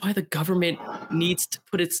 I don't get why the government needs to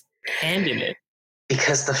put its hand in it.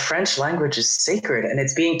 Because the French language is sacred and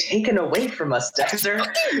it's being taken away from us, Dexter.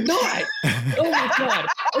 God. Oh my God.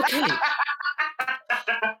 Okay.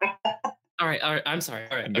 All right. I'm sorry.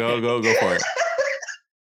 All right. Go for it.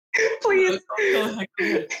 Please. Go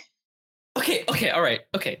ahead. Okay. All right.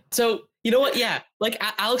 Okay. So you know what? Yeah. Like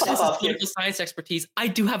Alex has political science expertise. I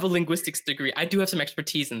do have a linguistics degree. I do have some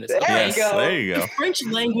expertise in this. There you go. There you go. The French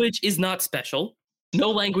language is not special.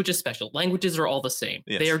 No language is special. Languages are all the same.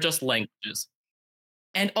 Yes. They are just languages.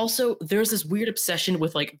 And also, there's this weird obsession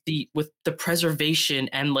with like the preservation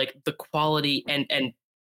and like the quality and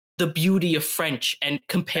the beauty of French and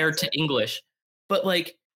compared to English. But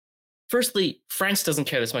like, firstly, France doesn't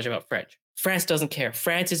care this much about French. France doesn't care.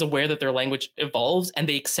 France is aware that their language evolves and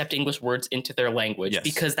they accept English words into their language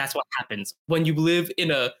because that's what happens when you live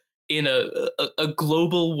in a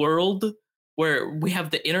global world where we have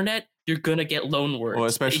the internet. You're gonna get loan words. Well,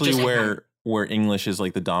 especially where English is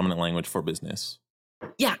like the dominant language for business.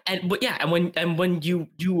 Yeah, and when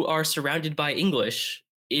you are surrounded by English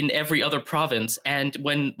in every other province, and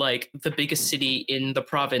when like the biggest city in the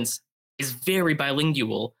province is very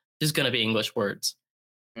bilingual, there's gonna be English words.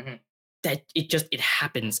 Mm-hmm. That it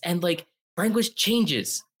happens, and like language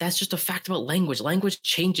changes. That's just a fact about language. Language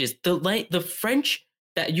changes. The French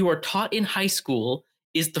that you are taught in high school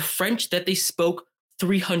is the French that they spoke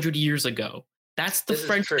 300 years ago. That's the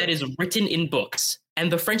French that is written in books,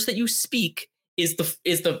 and the French that you speak is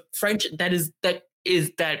the French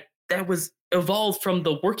that was evolved from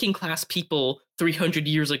the working class people 300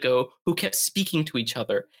 years ago who kept speaking to each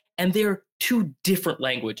other. And they're two different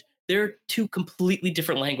languages. They're two completely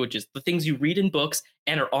different languages. The things you read in books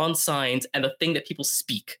and are on signs and the thing that people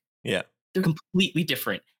speak. Yeah. They're completely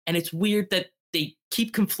different. And it's weird that they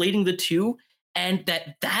keep conflating the two and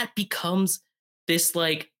that becomes this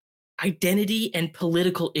like identity and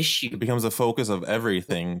political issue. It becomes the focus of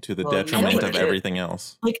everything to the detriment of everything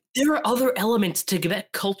else. Like there are other elements to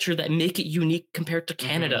Quebec culture that make it unique compared to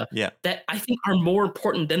Canada that I think are more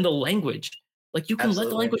important than the language. Like you can let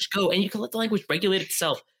the language go and you can let the language regulate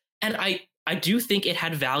itself. And I do think it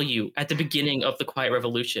had value at the beginning of the Quiet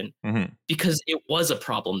Revolution because it was a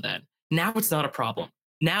problem then. Now it's not a problem.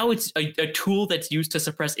 Now it's a tool that's used to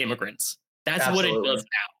suppress immigrants. That's what it does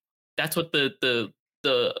now. That's what the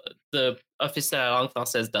Office de la Langue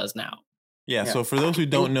Française does now. Yeah, so for those who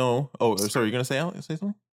don't know, sorry, you're gonna say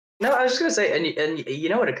something? No, I was just gonna say, and you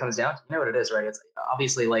know what it comes down to, you know what it is, right? It's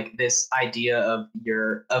obviously like this idea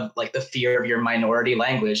of like the fear of your minority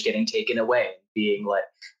language getting taken away, being like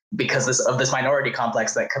because of this minority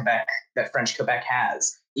complex that French Quebec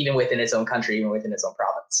has, even within its own country, even within its own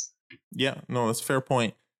province. Yeah, no, that's a fair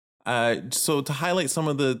point. So to highlight some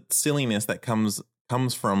of the silliness that comes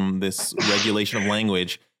from this regulation of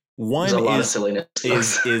language, one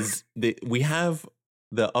is we have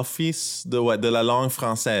the Office de la Langue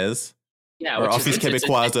Française, or Office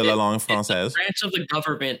Québécoise de la Langue Française. It's a branch of the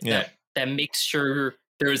government that makes sure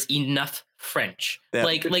there's enough French.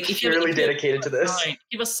 Like if you're really dedicated to this, you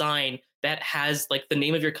have a sign that has like the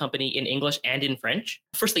name of your company in English and in French.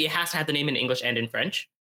 Firstly, it has to have the name in English and in French,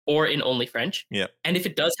 or in only French. Yeah. And if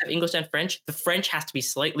it does have English and French, the French has to be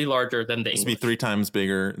slightly larger than the English. It has to be 3 times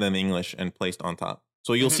bigger than the English and placed on top.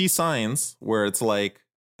 So you'll see signs where it's like,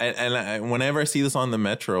 and whenever I see this on the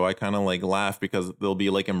metro, I kind of like laugh because there'll be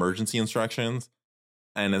like emergency instructions.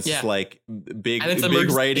 and it's like big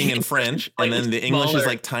writing in French, and then the English is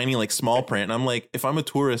like tiny, like small print. And I'm like, if I'm a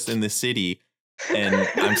tourist in this city and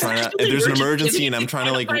I'm trying to, if there's an emergency and I'm trying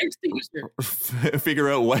to like figure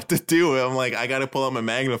out what to do, I'm like, I got to pull out my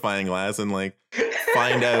magnifying glass and like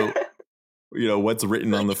find out, what's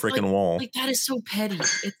written on the freaking wall. Like, that is so petty.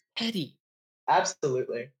 It's petty.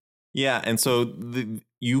 Absolutely. Yeah, and so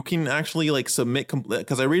you can actually like submit,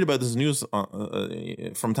 because I read about this news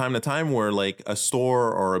from time to time where like a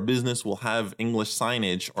store or a business will have English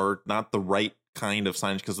signage or not the right kind of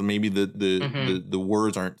signage because maybe the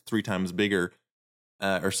words aren't 3 times bigger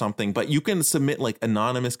or something. But you can submit like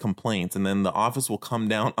anonymous complaints, and then the office will come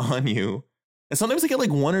down on you. And sometimes they get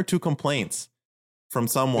like 1 or 2 complaints from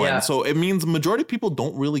someone. Yeah. So it means the majority of people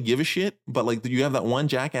don't really give a shit, but like you have that one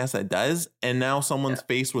jackass that does, and now someone's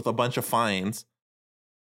faced with a bunch of fines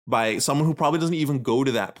by someone who probably doesn't even go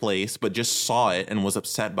to that place, but just saw it and was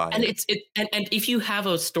upset by it. And if you have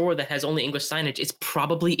a store that has only English signage, it's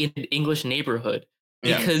probably in an English neighborhood.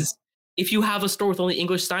 Because if you have a store with only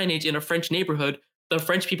English signage in a French neighborhood, the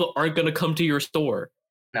French people aren't going to come to your store.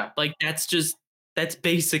 No. Like that's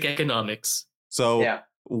basic economics. So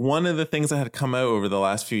one of the things that had come out over the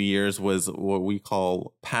last few years was what we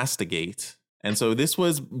call Pastagate. And so this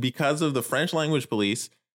was because of the French language police.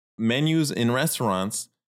 Menus in restaurants,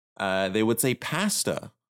 they would say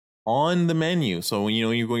pasta on the menu. So when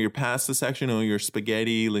you go your pasta section, your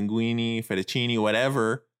spaghetti, linguine, fettuccine,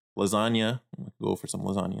 whatever, lasagna. Go for some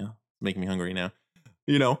lasagna. It's making me hungry now.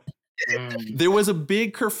 There was a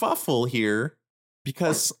big kerfuffle here,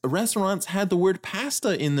 because restaurants had the word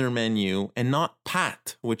pasta in their menu and not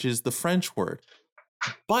pâte, which is the French word.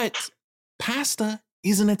 But pasta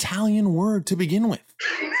is an Italian word to begin with.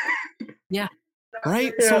 Yeah.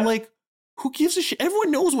 Right? Yeah. So like, who gives a shit? Everyone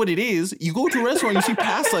knows what it is. You go to a restaurant, you see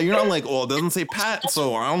pasta, you're not like, oh, it doesn't say pat,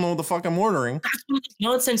 so I don't know what the fuck I'm ordering. That's one of those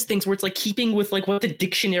nonsense things where it's like keeping with like what the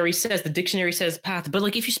dictionary says. The dictionary says path, but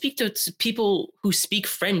like if you speak to people who speak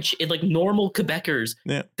French, like normal Quebecers,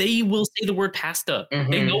 they will say the word pasta.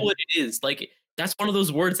 They know what it is. Like that's one of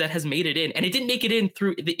those words that has made it in, and it didn't make it in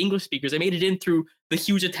through the English speakers. It made it in through the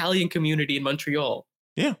huge Italian community in Montreal.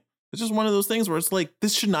 Yeah, it's just one of those things where it's like,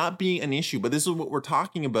 this should not be an issue, but this is what we're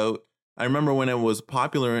talking about. I remember when it was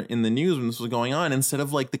popular in the news when this was going on, instead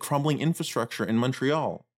of like the crumbling infrastructure in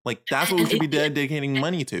Montreal. Like that's what we should be dedicating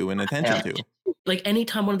money to and attention to. Like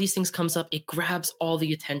anytime one of these things comes up, it grabs all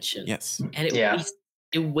the attention. Yes. And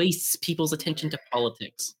it wastes people's attention to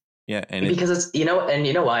politics. Yeah. And because it's, you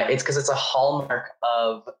know why? It's because it's a hallmark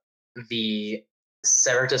of the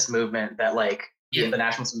separatist movement that like the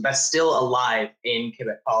nationalism that's still alive in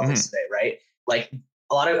Quebec politics today, right? Like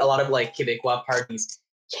a lot of like Québécois parties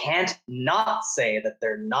can't not say that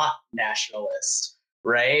they're not nationalist,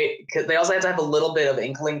 right? Because they also have to have a little bit of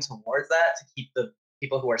inkling towards that to keep the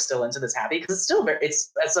people who are still into this happy, because it's still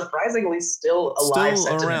it's surprisingly still alive.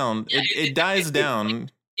 Still around. It dies down.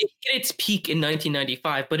 It hit its peak in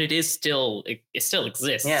 1995, but it still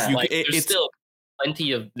exists. Yeah, there's still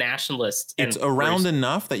plenty of nationalists. It's around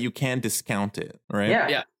enough that you can't discount it, right?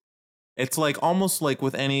 Yeah. It's like almost like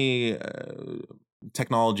with any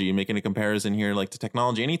technology, making a comparison here, like to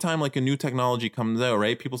technology. Anytime like a new technology comes out,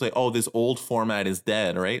 right? People say, oh, this old format is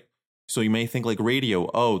dead, right? So you may think like radio,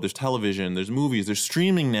 oh, there's television, there's movies, there's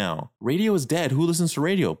streaming now. Radio is dead. Who listens to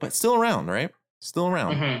radio? But still around, right? Still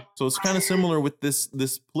around. So it's kind of similar with this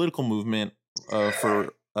political movement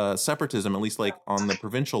for separatism, at least like on the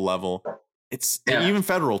provincial level. It's even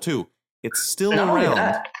federal too. It's still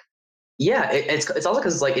around. Yeah, it's also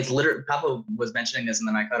because like it's literally, Papa was mentioning this and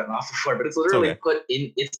then I cut him off before, but it's literally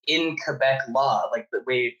it's in Quebec law. Like the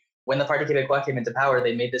way when the Parti Québécois came into power,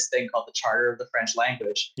 they made this thing called the Charter of the French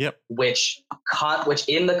Language. Yep. Which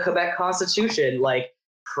in the Quebec Constitution like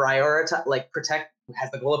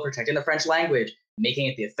has the goal of protecting the French language, making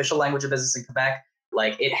it the official language of business in Quebec.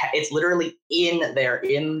 Like it's literally in there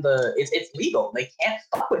it's legal. They can't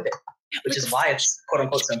fuck with it. Which is why it's quote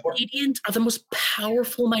unquote so important. Canadians are the most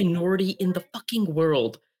powerful minority in the fucking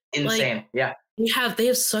world. Insane. Like, they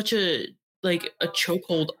have such a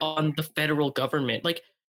chokehold on the federal government. Like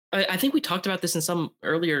I think we talked about this in some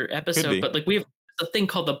earlier episode, but like we have a thing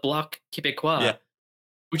called the Bloc Québécois,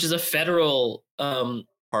 which is a federal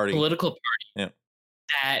political party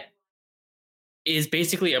that is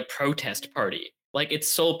basically a protest party. Like its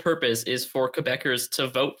sole purpose is for Quebecers to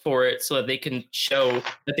vote for it so that they can show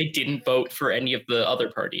that they didn't vote for any of the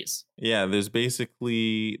other parties. Yeah, there's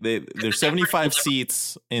basically there's 75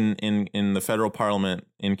 seats in the federal parliament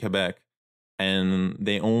in Quebec, and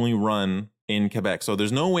they only run in Quebec. So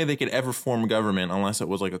there's no way they could ever form government unless it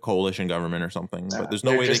was like a coalition government or something. But there's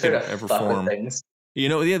no way they could ever form. You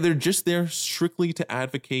know, yeah, they're just there strictly to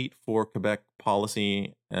advocate for Quebec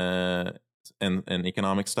policy and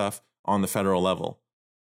economic stuff on the federal level.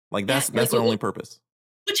 Like that's their only purpose.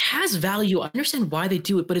 Which has value. I understand why they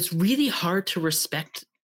do it, but it's really hard to respect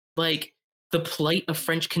like the plight of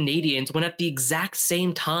French Canadians when at the exact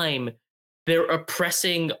same time they're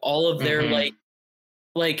oppressing all of their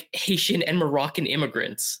like Haitian and Moroccan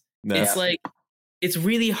immigrants. It's like it's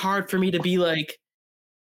really hard for me to be like,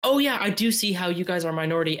 oh yeah, I do see how you guys are a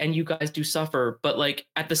minority and you guys do suffer, but like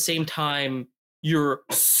at the same time, you're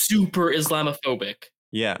super Islamophobic.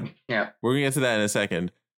 Yeah. We're gonna get to that in a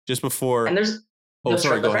second. Just before, and there's the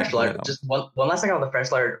French Charter. Just one last thing about the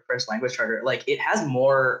French language charter. Like it has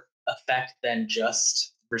more effect than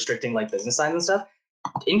just restricting like business signs and stuff.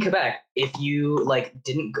 In Quebec, if you like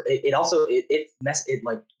didn't, it also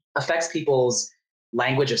like affects people's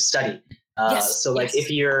language of study. So like if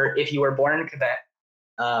you were born in Quebec.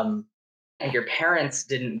 And your parents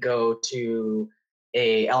didn't go to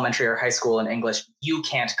a elementary or high school in English, you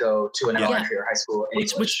can't go to an elementary or high school in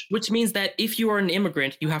English. Which means that if you are an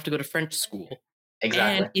immigrant, you have to go to French school.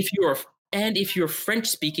 Exactly. And if you're French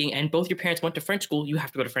speaking and both your parents went to French school, you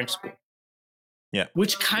have to go to French school. Yeah.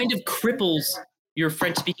 Which kind of cripples your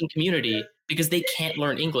French speaking community because they can't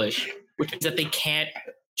learn English, which means that they can't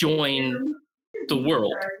join the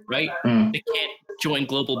world, right? They can't join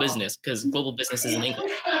global business because global business is in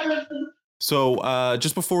English. So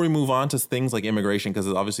just before we move on to things like immigration, because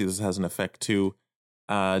obviously this has an effect too,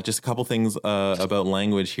 just a couple things about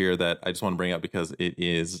language here that I just want to bring up because it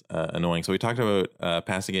is annoying. So we talked about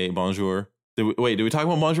Passaget, bonjour. Did we talk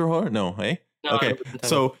about bonjour? No, hey? No, okay,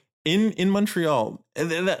 so in Montreal,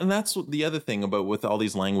 and that's the other thing about with all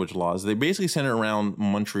these language laws, they basically center around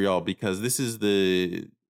Montreal because this is the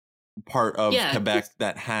part of Quebec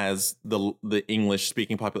that has the English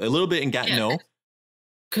speaking population, a little bit in Gatineau.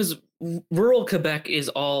 Because rural Quebec is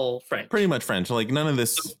all French. Pretty much French. Like none of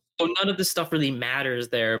this. So none of this stuff really matters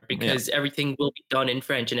there because everything will be done in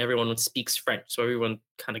French and everyone speaks French. So everyone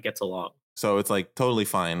kind of gets along. So it's like totally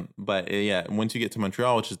fine. But once you get to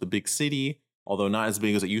Montreal, which is the big city, although not as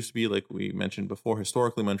big as it used to be, like we mentioned before,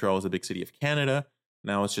 historically, Montreal was a big city of Canada.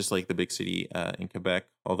 Now it's just like the big city in Quebec,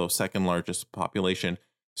 although second largest population.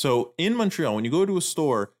 So in Montreal, when you go to a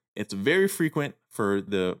store, it's very frequent for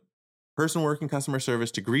the person working customer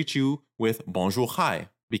service to greet you with bonjour, hi,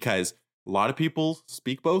 because a lot of people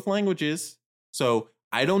speak both languages. So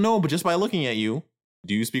I don't know, but just by looking at you,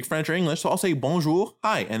 do you speak French or English? So I'll say bonjour,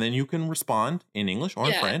 hi, and then you can respond in English or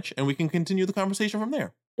in French, and we can continue the conversation from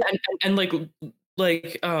there. And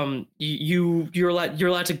you're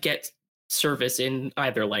allowed to get service in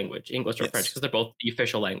either language, English or French, because they're both the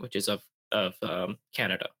official languages of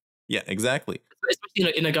Canada. Yeah, exactly.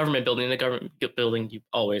 Especially in a government building. In a government building, you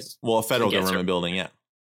always a federal government building, yeah.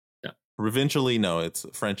 Provincially, no, it's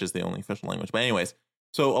French is the only official language. But anyways,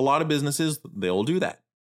 so a lot of businesses they'll do that,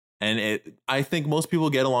 and I think most people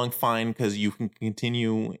get along fine because you can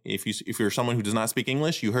continue if you're someone who does not speak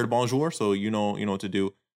English, you heard bonjour, so you know what to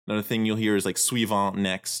do. Another thing you'll hear is like suivant,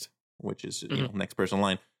 next, which is next person in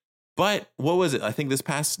line. But what was it? I think this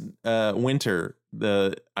past winter,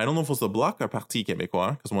 I don't know if it was the Bloc or Parti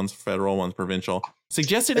Québécois, because one's federal, one's provincial,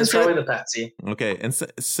 suggested it's probably the Parti. Okay, and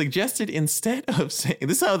suggested instead of saying,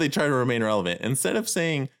 this is how they try to remain relevant. Instead of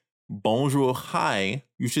saying bonjour, hi,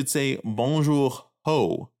 you should say bonjour,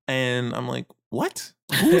 ho. And I'm like, what?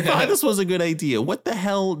 Who thought this was a good idea? What the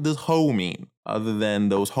hell does ho mean other than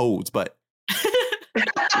those hoes? But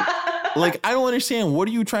like, I don't understand. What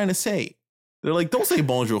are you trying to say? They're like, don't say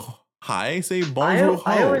bonjour, hi, say bonjour, ho.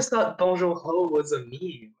 I always thought bonjour, ho was a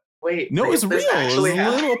meme. Wait. No, it's real. It was a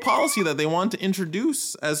little policy that they want to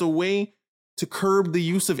introduce as a way to curb the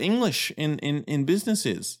use of English in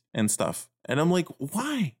businesses and stuff. And I'm like,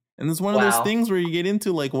 why? And it's one of those things where you get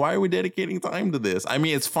into like, why are we dedicating time to this? I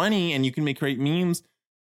mean, it's funny and you can make great memes,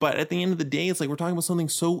 but at the end of the day, it's like we're talking about something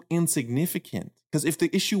so insignificant. Because if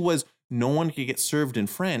the issue was no one could get served in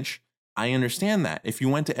French, I understand that. If you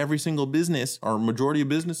went to every single business or majority of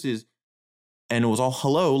businesses and it was all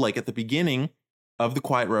hello, like at the beginning of the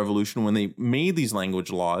Quiet Revolution, when they made these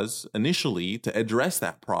language laws initially to address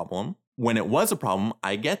that problem, when it was a problem,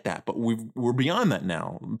 I get that. But we're beyond that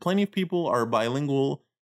now. Plenty of people are bilingual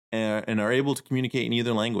and are able to communicate in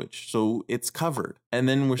either language. So it's covered. And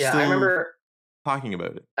then we're still talking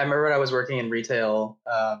about it. I remember when I was working in retail,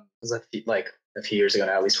 it was a few years ago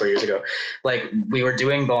now, at least 4 years ago, like we were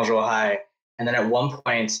doing bonjour, hi. And then at one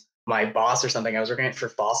point, my boss or something, I was working for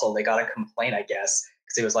Fossil, they got a complaint, I guess,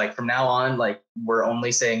 because it was like, from now on, like we're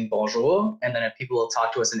only saying bonjour. And then if people will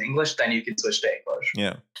talk to us in English, then you can switch to English.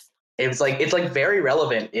 Yeah. It's like very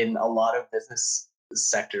relevant in a lot of business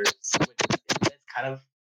sectors, which is kind of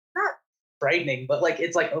not frightening, but like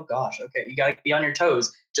it's like, oh gosh, okay, you gotta be on your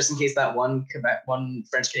toes just in case that one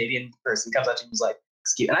French Canadian person comes up to you and is like,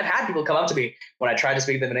 excuse. And I've had people come up to me when I try to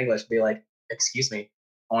speak to them in English, be like, excuse me,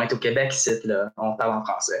 on est au Québec, c'est là, on parle en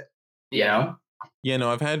français. You know? Yeah,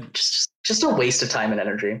 no, I've had just a waste of time and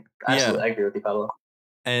energy. Absolutely, I agree with you, Pablo.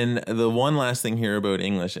 And the one last thing here about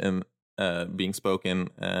English and being spoken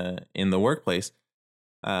in the workplace,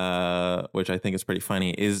 which I think is pretty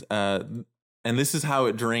funny, is and this is how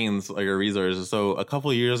it drains like our resources. So a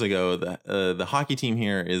couple of years ago, the hockey team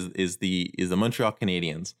here is the Montreal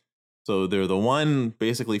Canadiens. So they're the one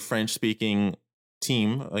basically French speaking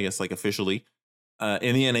team, I guess, like officially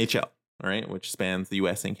in the NHL, right, which spans the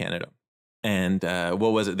U.S. and Canada. And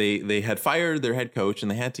what was it? They had fired their head coach,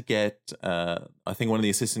 and they had to get I think one of the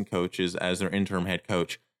assistant coaches as their interim head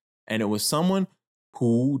coach, and it was someone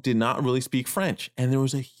who did not really speak French, and there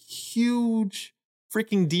was a huge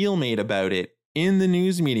freaking deal made about it in the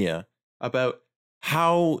news media about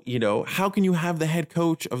how can you have the head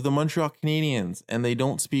coach of the Montreal Canadiens and they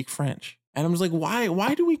don't speak French? And I'm just like,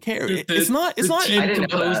 why do we care? It's not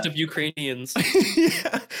composed of Ukrainians.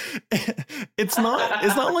 Yeah. It's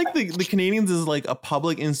not like the Canadiens is like a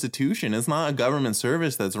public institution. It's not a government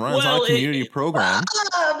service that's run. It's not a community program.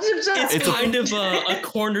 It's kind of a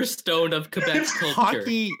cornerstone of Quebec's culture.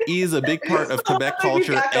 Hockey is a big part of Quebec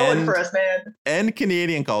culture and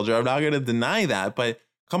Canadian culture. I'm not going to deny that, but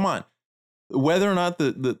come on. Whether or not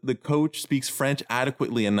the coach speaks French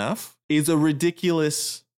adequately enough is a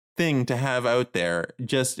ridiculous thing to have out there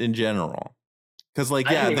just in general. Because like,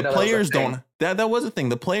 yeah, the players don't, that was a thing.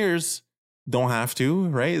 The players don't have to,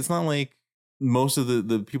 right? It's not like most of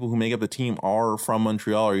the people who make up the team are from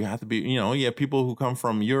Montreal, or you have to be, you have people who come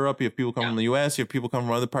from Europe, you have people come from the US, you have people come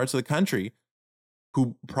from other parts of the country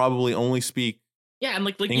who probably only speak and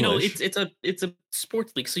like English. it's a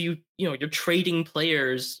sports league, so you're trading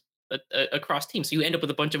players across teams, so you end up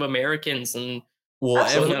with a bunch of Americans and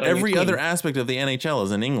every other aspect of the NHL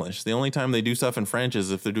is in English. The only time they do stuff in French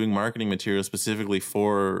is if they're doing marketing material specifically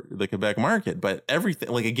for the Quebec market. But everything,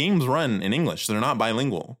 like a game's run in English, so they're not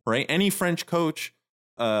bilingual, right? Any French coach,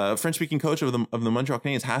 French-speaking coach of the Montreal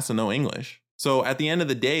Canadiens has to know English. So at the end of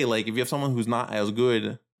the day, like if you have someone who's not as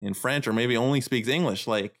good in French or maybe only speaks English,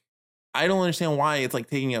 like I don't understand why it's like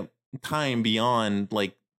taking up time beyond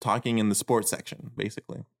like talking in the sports section,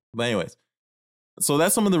 basically. But anyways. So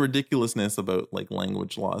that's some of the ridiculousness about like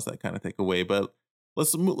language laws that kind of take away. But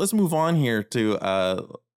let's move on here to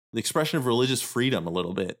the expression of religious freedom a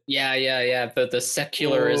little bit. Yeah. The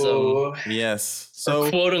secularism. Ooh. Yes. So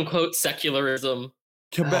quote unquote secularism.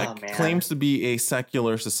 Quebec claims to be a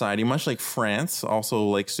secular society, much like France also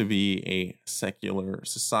likes to be a secular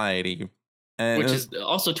society. And which is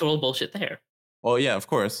also total bullshit there. Oh, yeah, of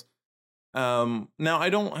course. Now, I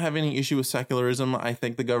don't have any issue with secularism. I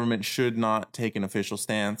think the government should not take an official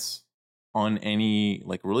stance on any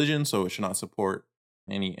like religion, so it should not support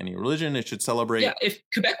any religion. It should celebrate. Yeah, if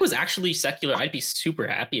Quebec was actually secular, I'd be super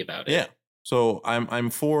happy about it. Yeah. So I'm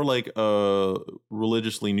for like a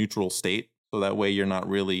religiously neutral state, so that way you're not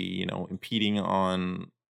really, impeding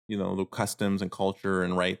on, the customs and culture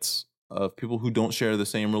and rights of people who don't share the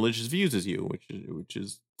same religious views as you, which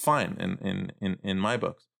is fine in my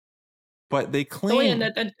books. But they claim,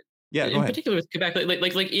 in particular with Quebec,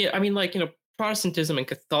 Protestantism and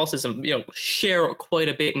Catholicism, share quite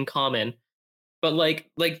a bit in common. But like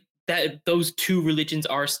that, those two religions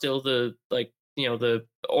are still the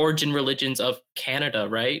origin religions of Canada,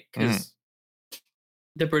 right? Because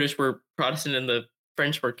the British were Protestant and the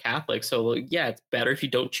French were Catholic. So it's better if you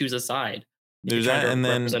don't choose a side. There's that, and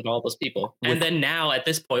then represent all those people. And then now at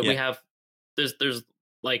this point, we have there's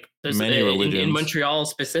many religions in Montreal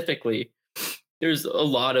specifically. There's a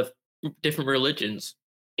lot of different religions,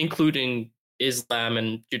 including Islam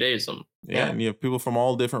and Judaism. Yeah, and you have people from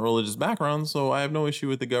all different religious backgrounds, so I have no issue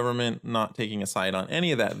with the government not taking a side on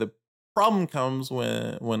any of that. The problem comes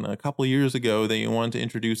when a couple of years ago they wanted to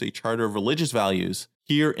introduce a charter of religious values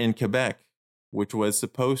here in Quebec, which was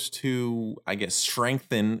supposed to, I guess,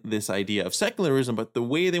 strengthen this idea of secularism. But the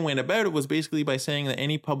way they went about it was basically by saying that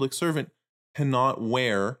any public servant cannot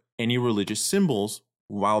wear any religious symbols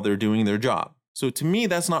while they're doing their job. So to me,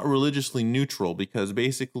 that's not religiously neutral, because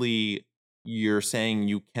basically you're saying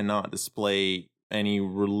you cannot display any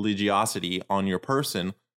religiosity on your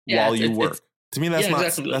person while you work. To me,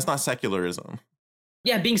 that's not secularism.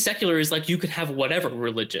 Yeah, being secular is like you can have whatever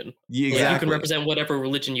religion. Yeah, exactly. You can represent whatever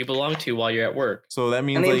religion you belong to while you're at work. So that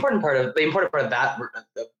means, and the important part of that,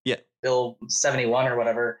 Bill 71 or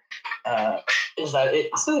whatever, is that it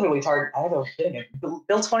specifically targets. I don't know,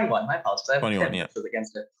 Bill 21. My apologies. I have 21,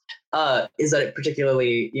 against it. Is that it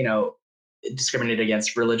particularly, discriminated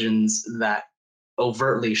against religions that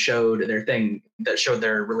overtly showed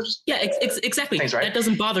their religious exactly things, right? That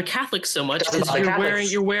doesn't bother Catholics so much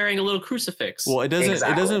because you're wearing a little crucifix. Well, it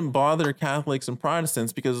doesn't bother Catholics and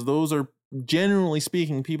Protestants because those are, generally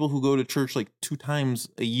speaking, people who go to church like 2 times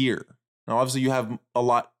a year. Now, obviously, you have a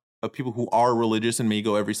lot of people who are religious and may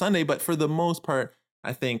go every Sunday, but for the most part,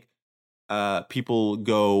 I think people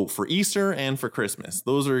go for Easter and for Christmas.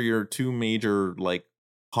 Those are your 2 major like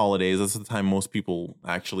holidays. That's the time most people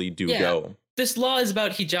actually do go. This law is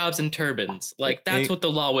about hijabs and turbans. Like, that's what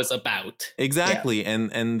the law was about. Exactly. Yeah.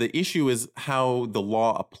 And the issue is how the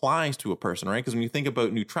law applies to a person, right? Because when you think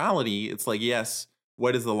about neutrality, it's like, yes,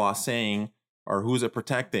 what is the law saying or who's it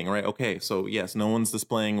protecting, right? Okay, so yes, no one's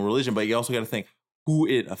displaying religion, but you also got to think who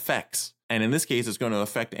it affects. And in this case, it's going to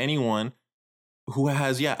affect anyone who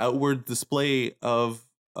has, outward display of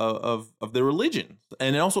their religion.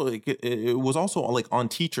 And it was also like on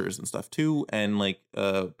teachers and stuff too, and like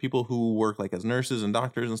people who work like as nurses and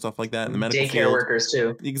doctors and stuff like that in the medical daycare field. Workers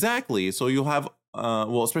too. Exactly. So you'll have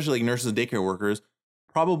especially like nurses and daycare workers,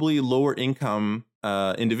 probably lower income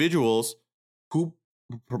individuals who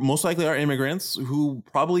most likely are immigrants who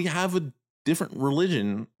probably have a different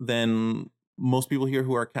religion than most people here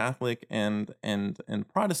who are Catholic and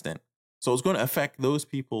Protestant. So it's going to affect those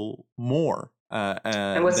people more.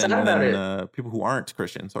 And what's sad about it, people who aren't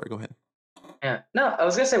Christian. Sorry, go ahead. Yeah, no, I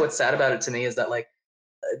was gonna say what's sad about it to me is that like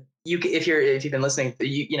if you've been listening,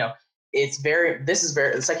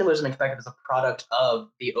 secularism in Quebec is a product of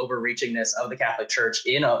the overreachingness of the Catholic Church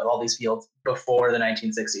in all these fields before the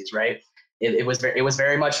 1960s, right? It was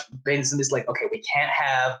very much based on this like, okay, we can't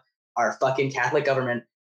have our fucking Catholic government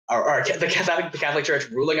or the Catholic Church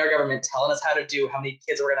ruling our government, telling us how to do, how many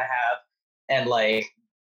kids we're gonna have, and like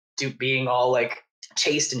being all like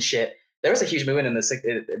chaste and shit. There was a huge movement in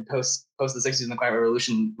the post the 60s in the Quiet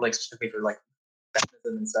Revolution, like specifically for like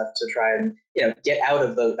feminism and stuff, to try and get out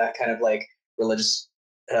of that kind of like religious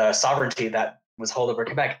sovereignty that was held over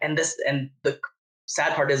Quebec. And the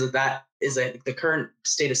sad part is that the current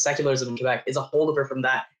state of secularism in Quebec is a holdover from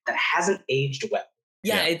that hasn't aged well.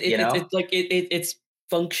 Yeah, it's like its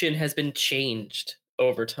function has been changed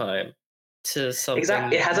over time to something.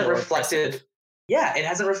 Exactly, it hasn't reflected. Impressive. Yeah, it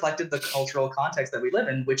hasn't reflected the cultural context that we live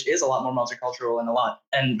in, which is a lot more multicultural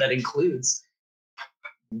and that includes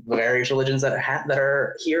various religions that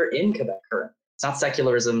are here in Quebec currently. It's not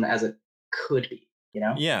secularism as it could be,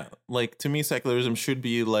 Yeah, like to me, secularism should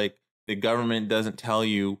be like the government doesn't tell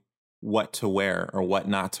you what to wear or what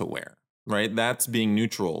not to wear, right? That's being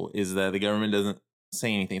neutral, is that the government doesn't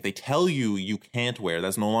say anything. If they tell you you can't wear,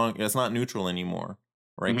 that's not neutral anymore.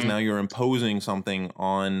 Right, because now you're imposing something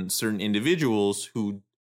on certain individuals who,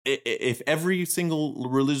 if every single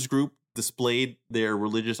religious group displayed their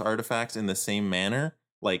religious artifacts in the same manner,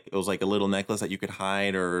 like it was like a little necklace that you could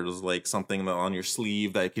hide, or it was like something on your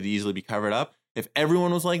sleeve that could easily be covered up. If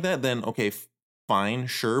everyone was like that, then okay, fine,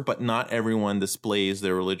 sure, but not everyone displays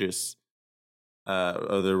their religious,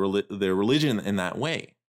 or their religion in that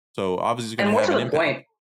way. So obviously, it's going to have an impact.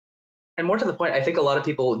 And more to the point, I think a lot of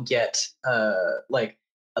people get like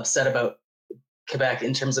upset about Quebec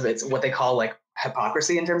in terms of its what they call like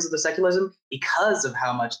hypocrisy in terms of the secularism, because of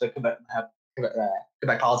how much the Quebec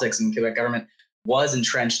politics and Quebec government was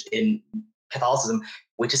entrenched in Catholicism,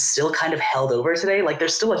 which is still kind of held over today. Like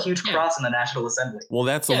there's still a huge cross in the National Assembly. Well,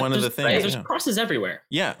 that's one of the things. Right? There's crosses everywhere.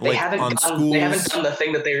 Yeah, they haven't done the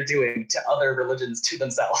thing that they're doing to other religions to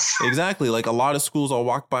themselves. Exactly. Like a lot of schools I'll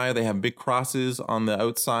walk by, they have big crosses on the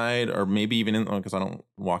outside, or maybe even because I don't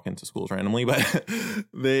walk into schools randomly, but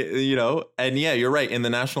they, and yeah, you're right. In the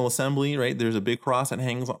National Assembly, right, there's a big cross that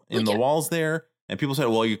hangs in the walls there. And people said,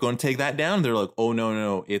 well, you're going to take that down? They're like, oh,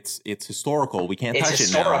 no, it's historical. We can't touch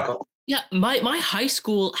it now. Yeah, my high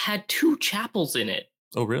school had 2 chapels in it.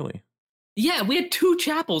 Oh, really? Yeah, we had 2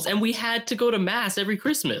 chapels, and we had to go to mass every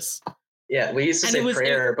Christmas. Yeah, we used to say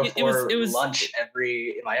prayer before lunch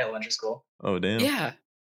in my elementary school. Oh, damn. Yeah.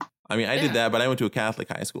 I mean, I did that, but I went to a Catholic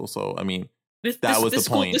high school, so I mean, that was the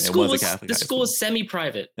point. It was a Catholic high school. The school was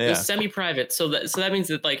semi-private. Yeah. It was semi-private, so that means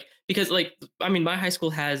that my high school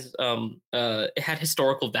has it had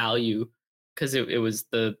historical value because it was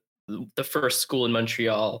the first school in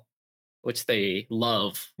Montreal, which they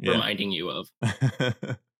love reminding you of.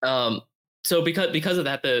 So because of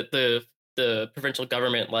that, the provincial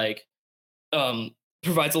government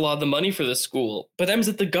provides a lot of the money for the school, but that means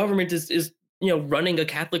that the government is running a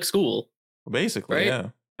Catholic school, basically, right? Yeah.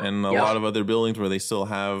 And a lot of other buildings where they still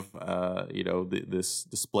have this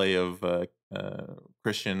display of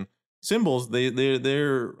Christian symbols,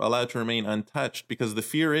 they're allowed to remain untouched, because the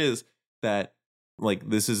fear is that like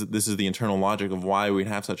this is the internal logic of why we'd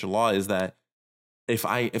have such a law, is that if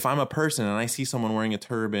I'm a person and I see someone wearing a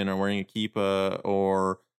turban or wearing a kippah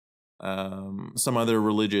or some other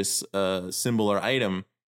religious symbol or item,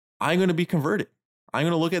 I'm going to be converted. I'm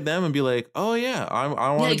going to look at them and be like, oh yeah, I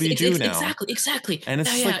want to be Jew now. Exactly. And it's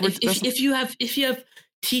if you have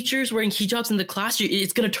teachers wearing hijabs in the class,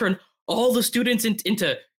 it's going to turn all the students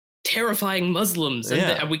into terrifying Muslims,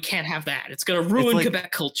 and we can't have that. It's going to ruin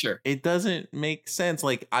Quebec culture. It doesn't make sense.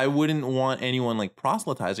 Like, I wouldn't want anyone like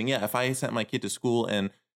proselytizing. Yeah, if I sent my kid to school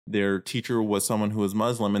and their teacher was someone who was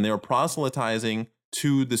Muslim and they were proselytizing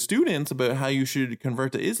to the students about how you should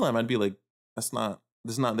convert to Islam, I'd be like, this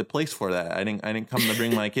is not the place for that. I didn't come to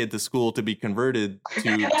bring my kid to school to be converted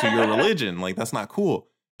to your religion. Like, that's not cool.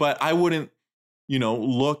 But I wouldn't,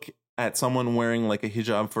 look at someone wearing like a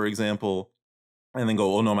hijab, for example, and then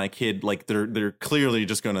go, oh no, my kid, like they're clearly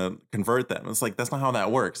just going to convert them. It's like, that's not how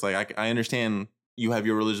that works. Like, I understand you have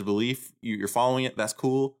your religious belief, you're following it. That's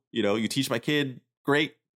cool. You teach my kid.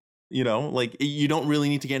 Great. Like, you don't really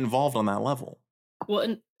need to get involved on that level.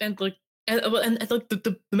 Well, and like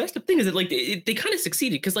the messed up thing is that like they kind of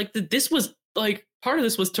succeeded, because like this was like part of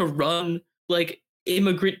this was to run like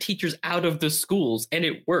immigrant teachers out of the schools, and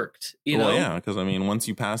it worked. Well, yeah, because I mean, once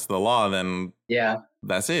you pass the law, then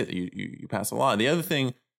that's it. You pass the law. The other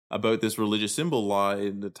thing about this religious symbol law,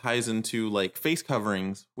 it ties into like face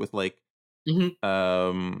coverings with like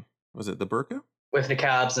was it the burqa? With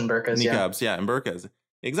niqabs and burqas. Yeah, and burqas.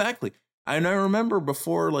 Exactly. And I remember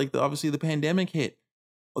before, like, obviously the pandemic hit,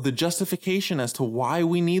 the justification as to why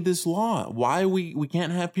we need this law, why we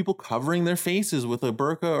can't have people covering their faces with a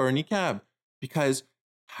burqa or a niqab, because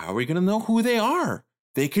how are we going to know who they are?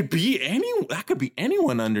 They could be that could be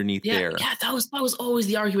anyone underneath there. Yeah, that was always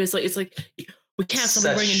the argument. It's like we can't have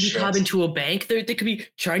someone wearing a niqab into a bank. They could be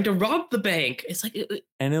trying to rob the bank. It's like,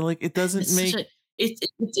 and it doesn't make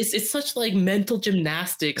it's such like mental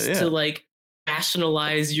gymnastics to like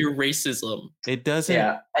rationalize your racism. It doesn't.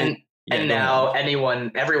 Yeah, and now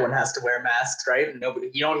everyone has to wear masks, right? And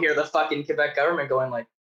you don't hear the fucking Quebec government going like,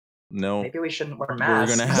 no, maybe we shouldn't wear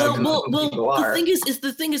masks. We're gonna have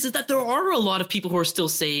the thing is that there are a lot of people who are still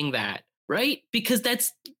saying that, right? Because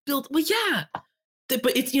that's built. Well, yeah,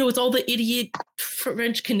 but it's it's all the idiot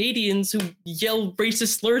French Canadians who yell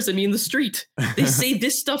racist slurs at me in the street. They say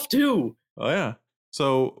this stuff too. Oh yeah.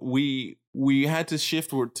 So we had to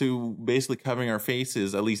shift to basically covering our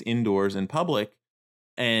faces, at least indoors in public.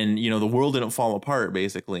 And, the world didn't fall apart,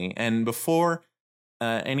 basically. And before,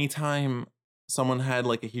 anytime someone had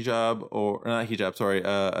like a hijab or not hijab, sorry,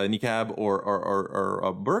 a niqab or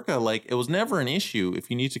a burqa, like, it was never an issue if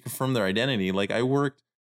you need to confirm their identity. Like, I worked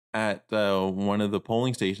at one of the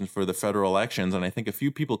polling stations for the federal elections, and I think a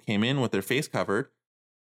few people came in with their face covered,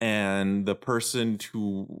 and the person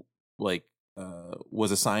who like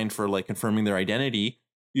was assigned for like confirming their identity,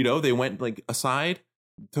 they went like aside,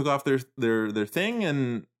 took off their thing,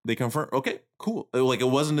 and they confirmed, okay, cool. Like, it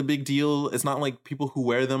wasn't a big deal. It's not like people who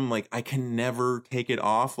wear them, like, I can never take it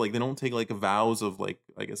off. Like, they don't take like vows of like,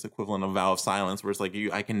 I guess equivalent of vow of silence, where it's like,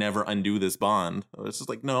 I can never undo this bond. It's just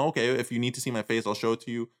like, no, okay, if you need to see my face, I'll show it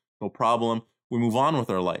to you. No problem. We move on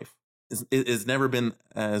with our life. It's never been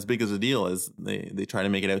as big as a deal as they try to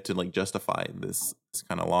make it out to like justify this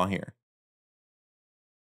kind of law here.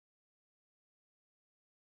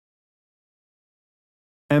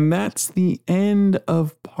 And that's the end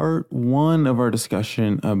of part 1 of our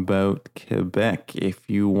discussion about Quebec. If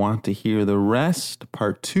you want to hear the rest,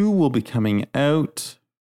 part 2 will be coming out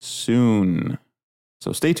soon.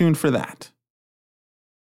 So stay tuned for that.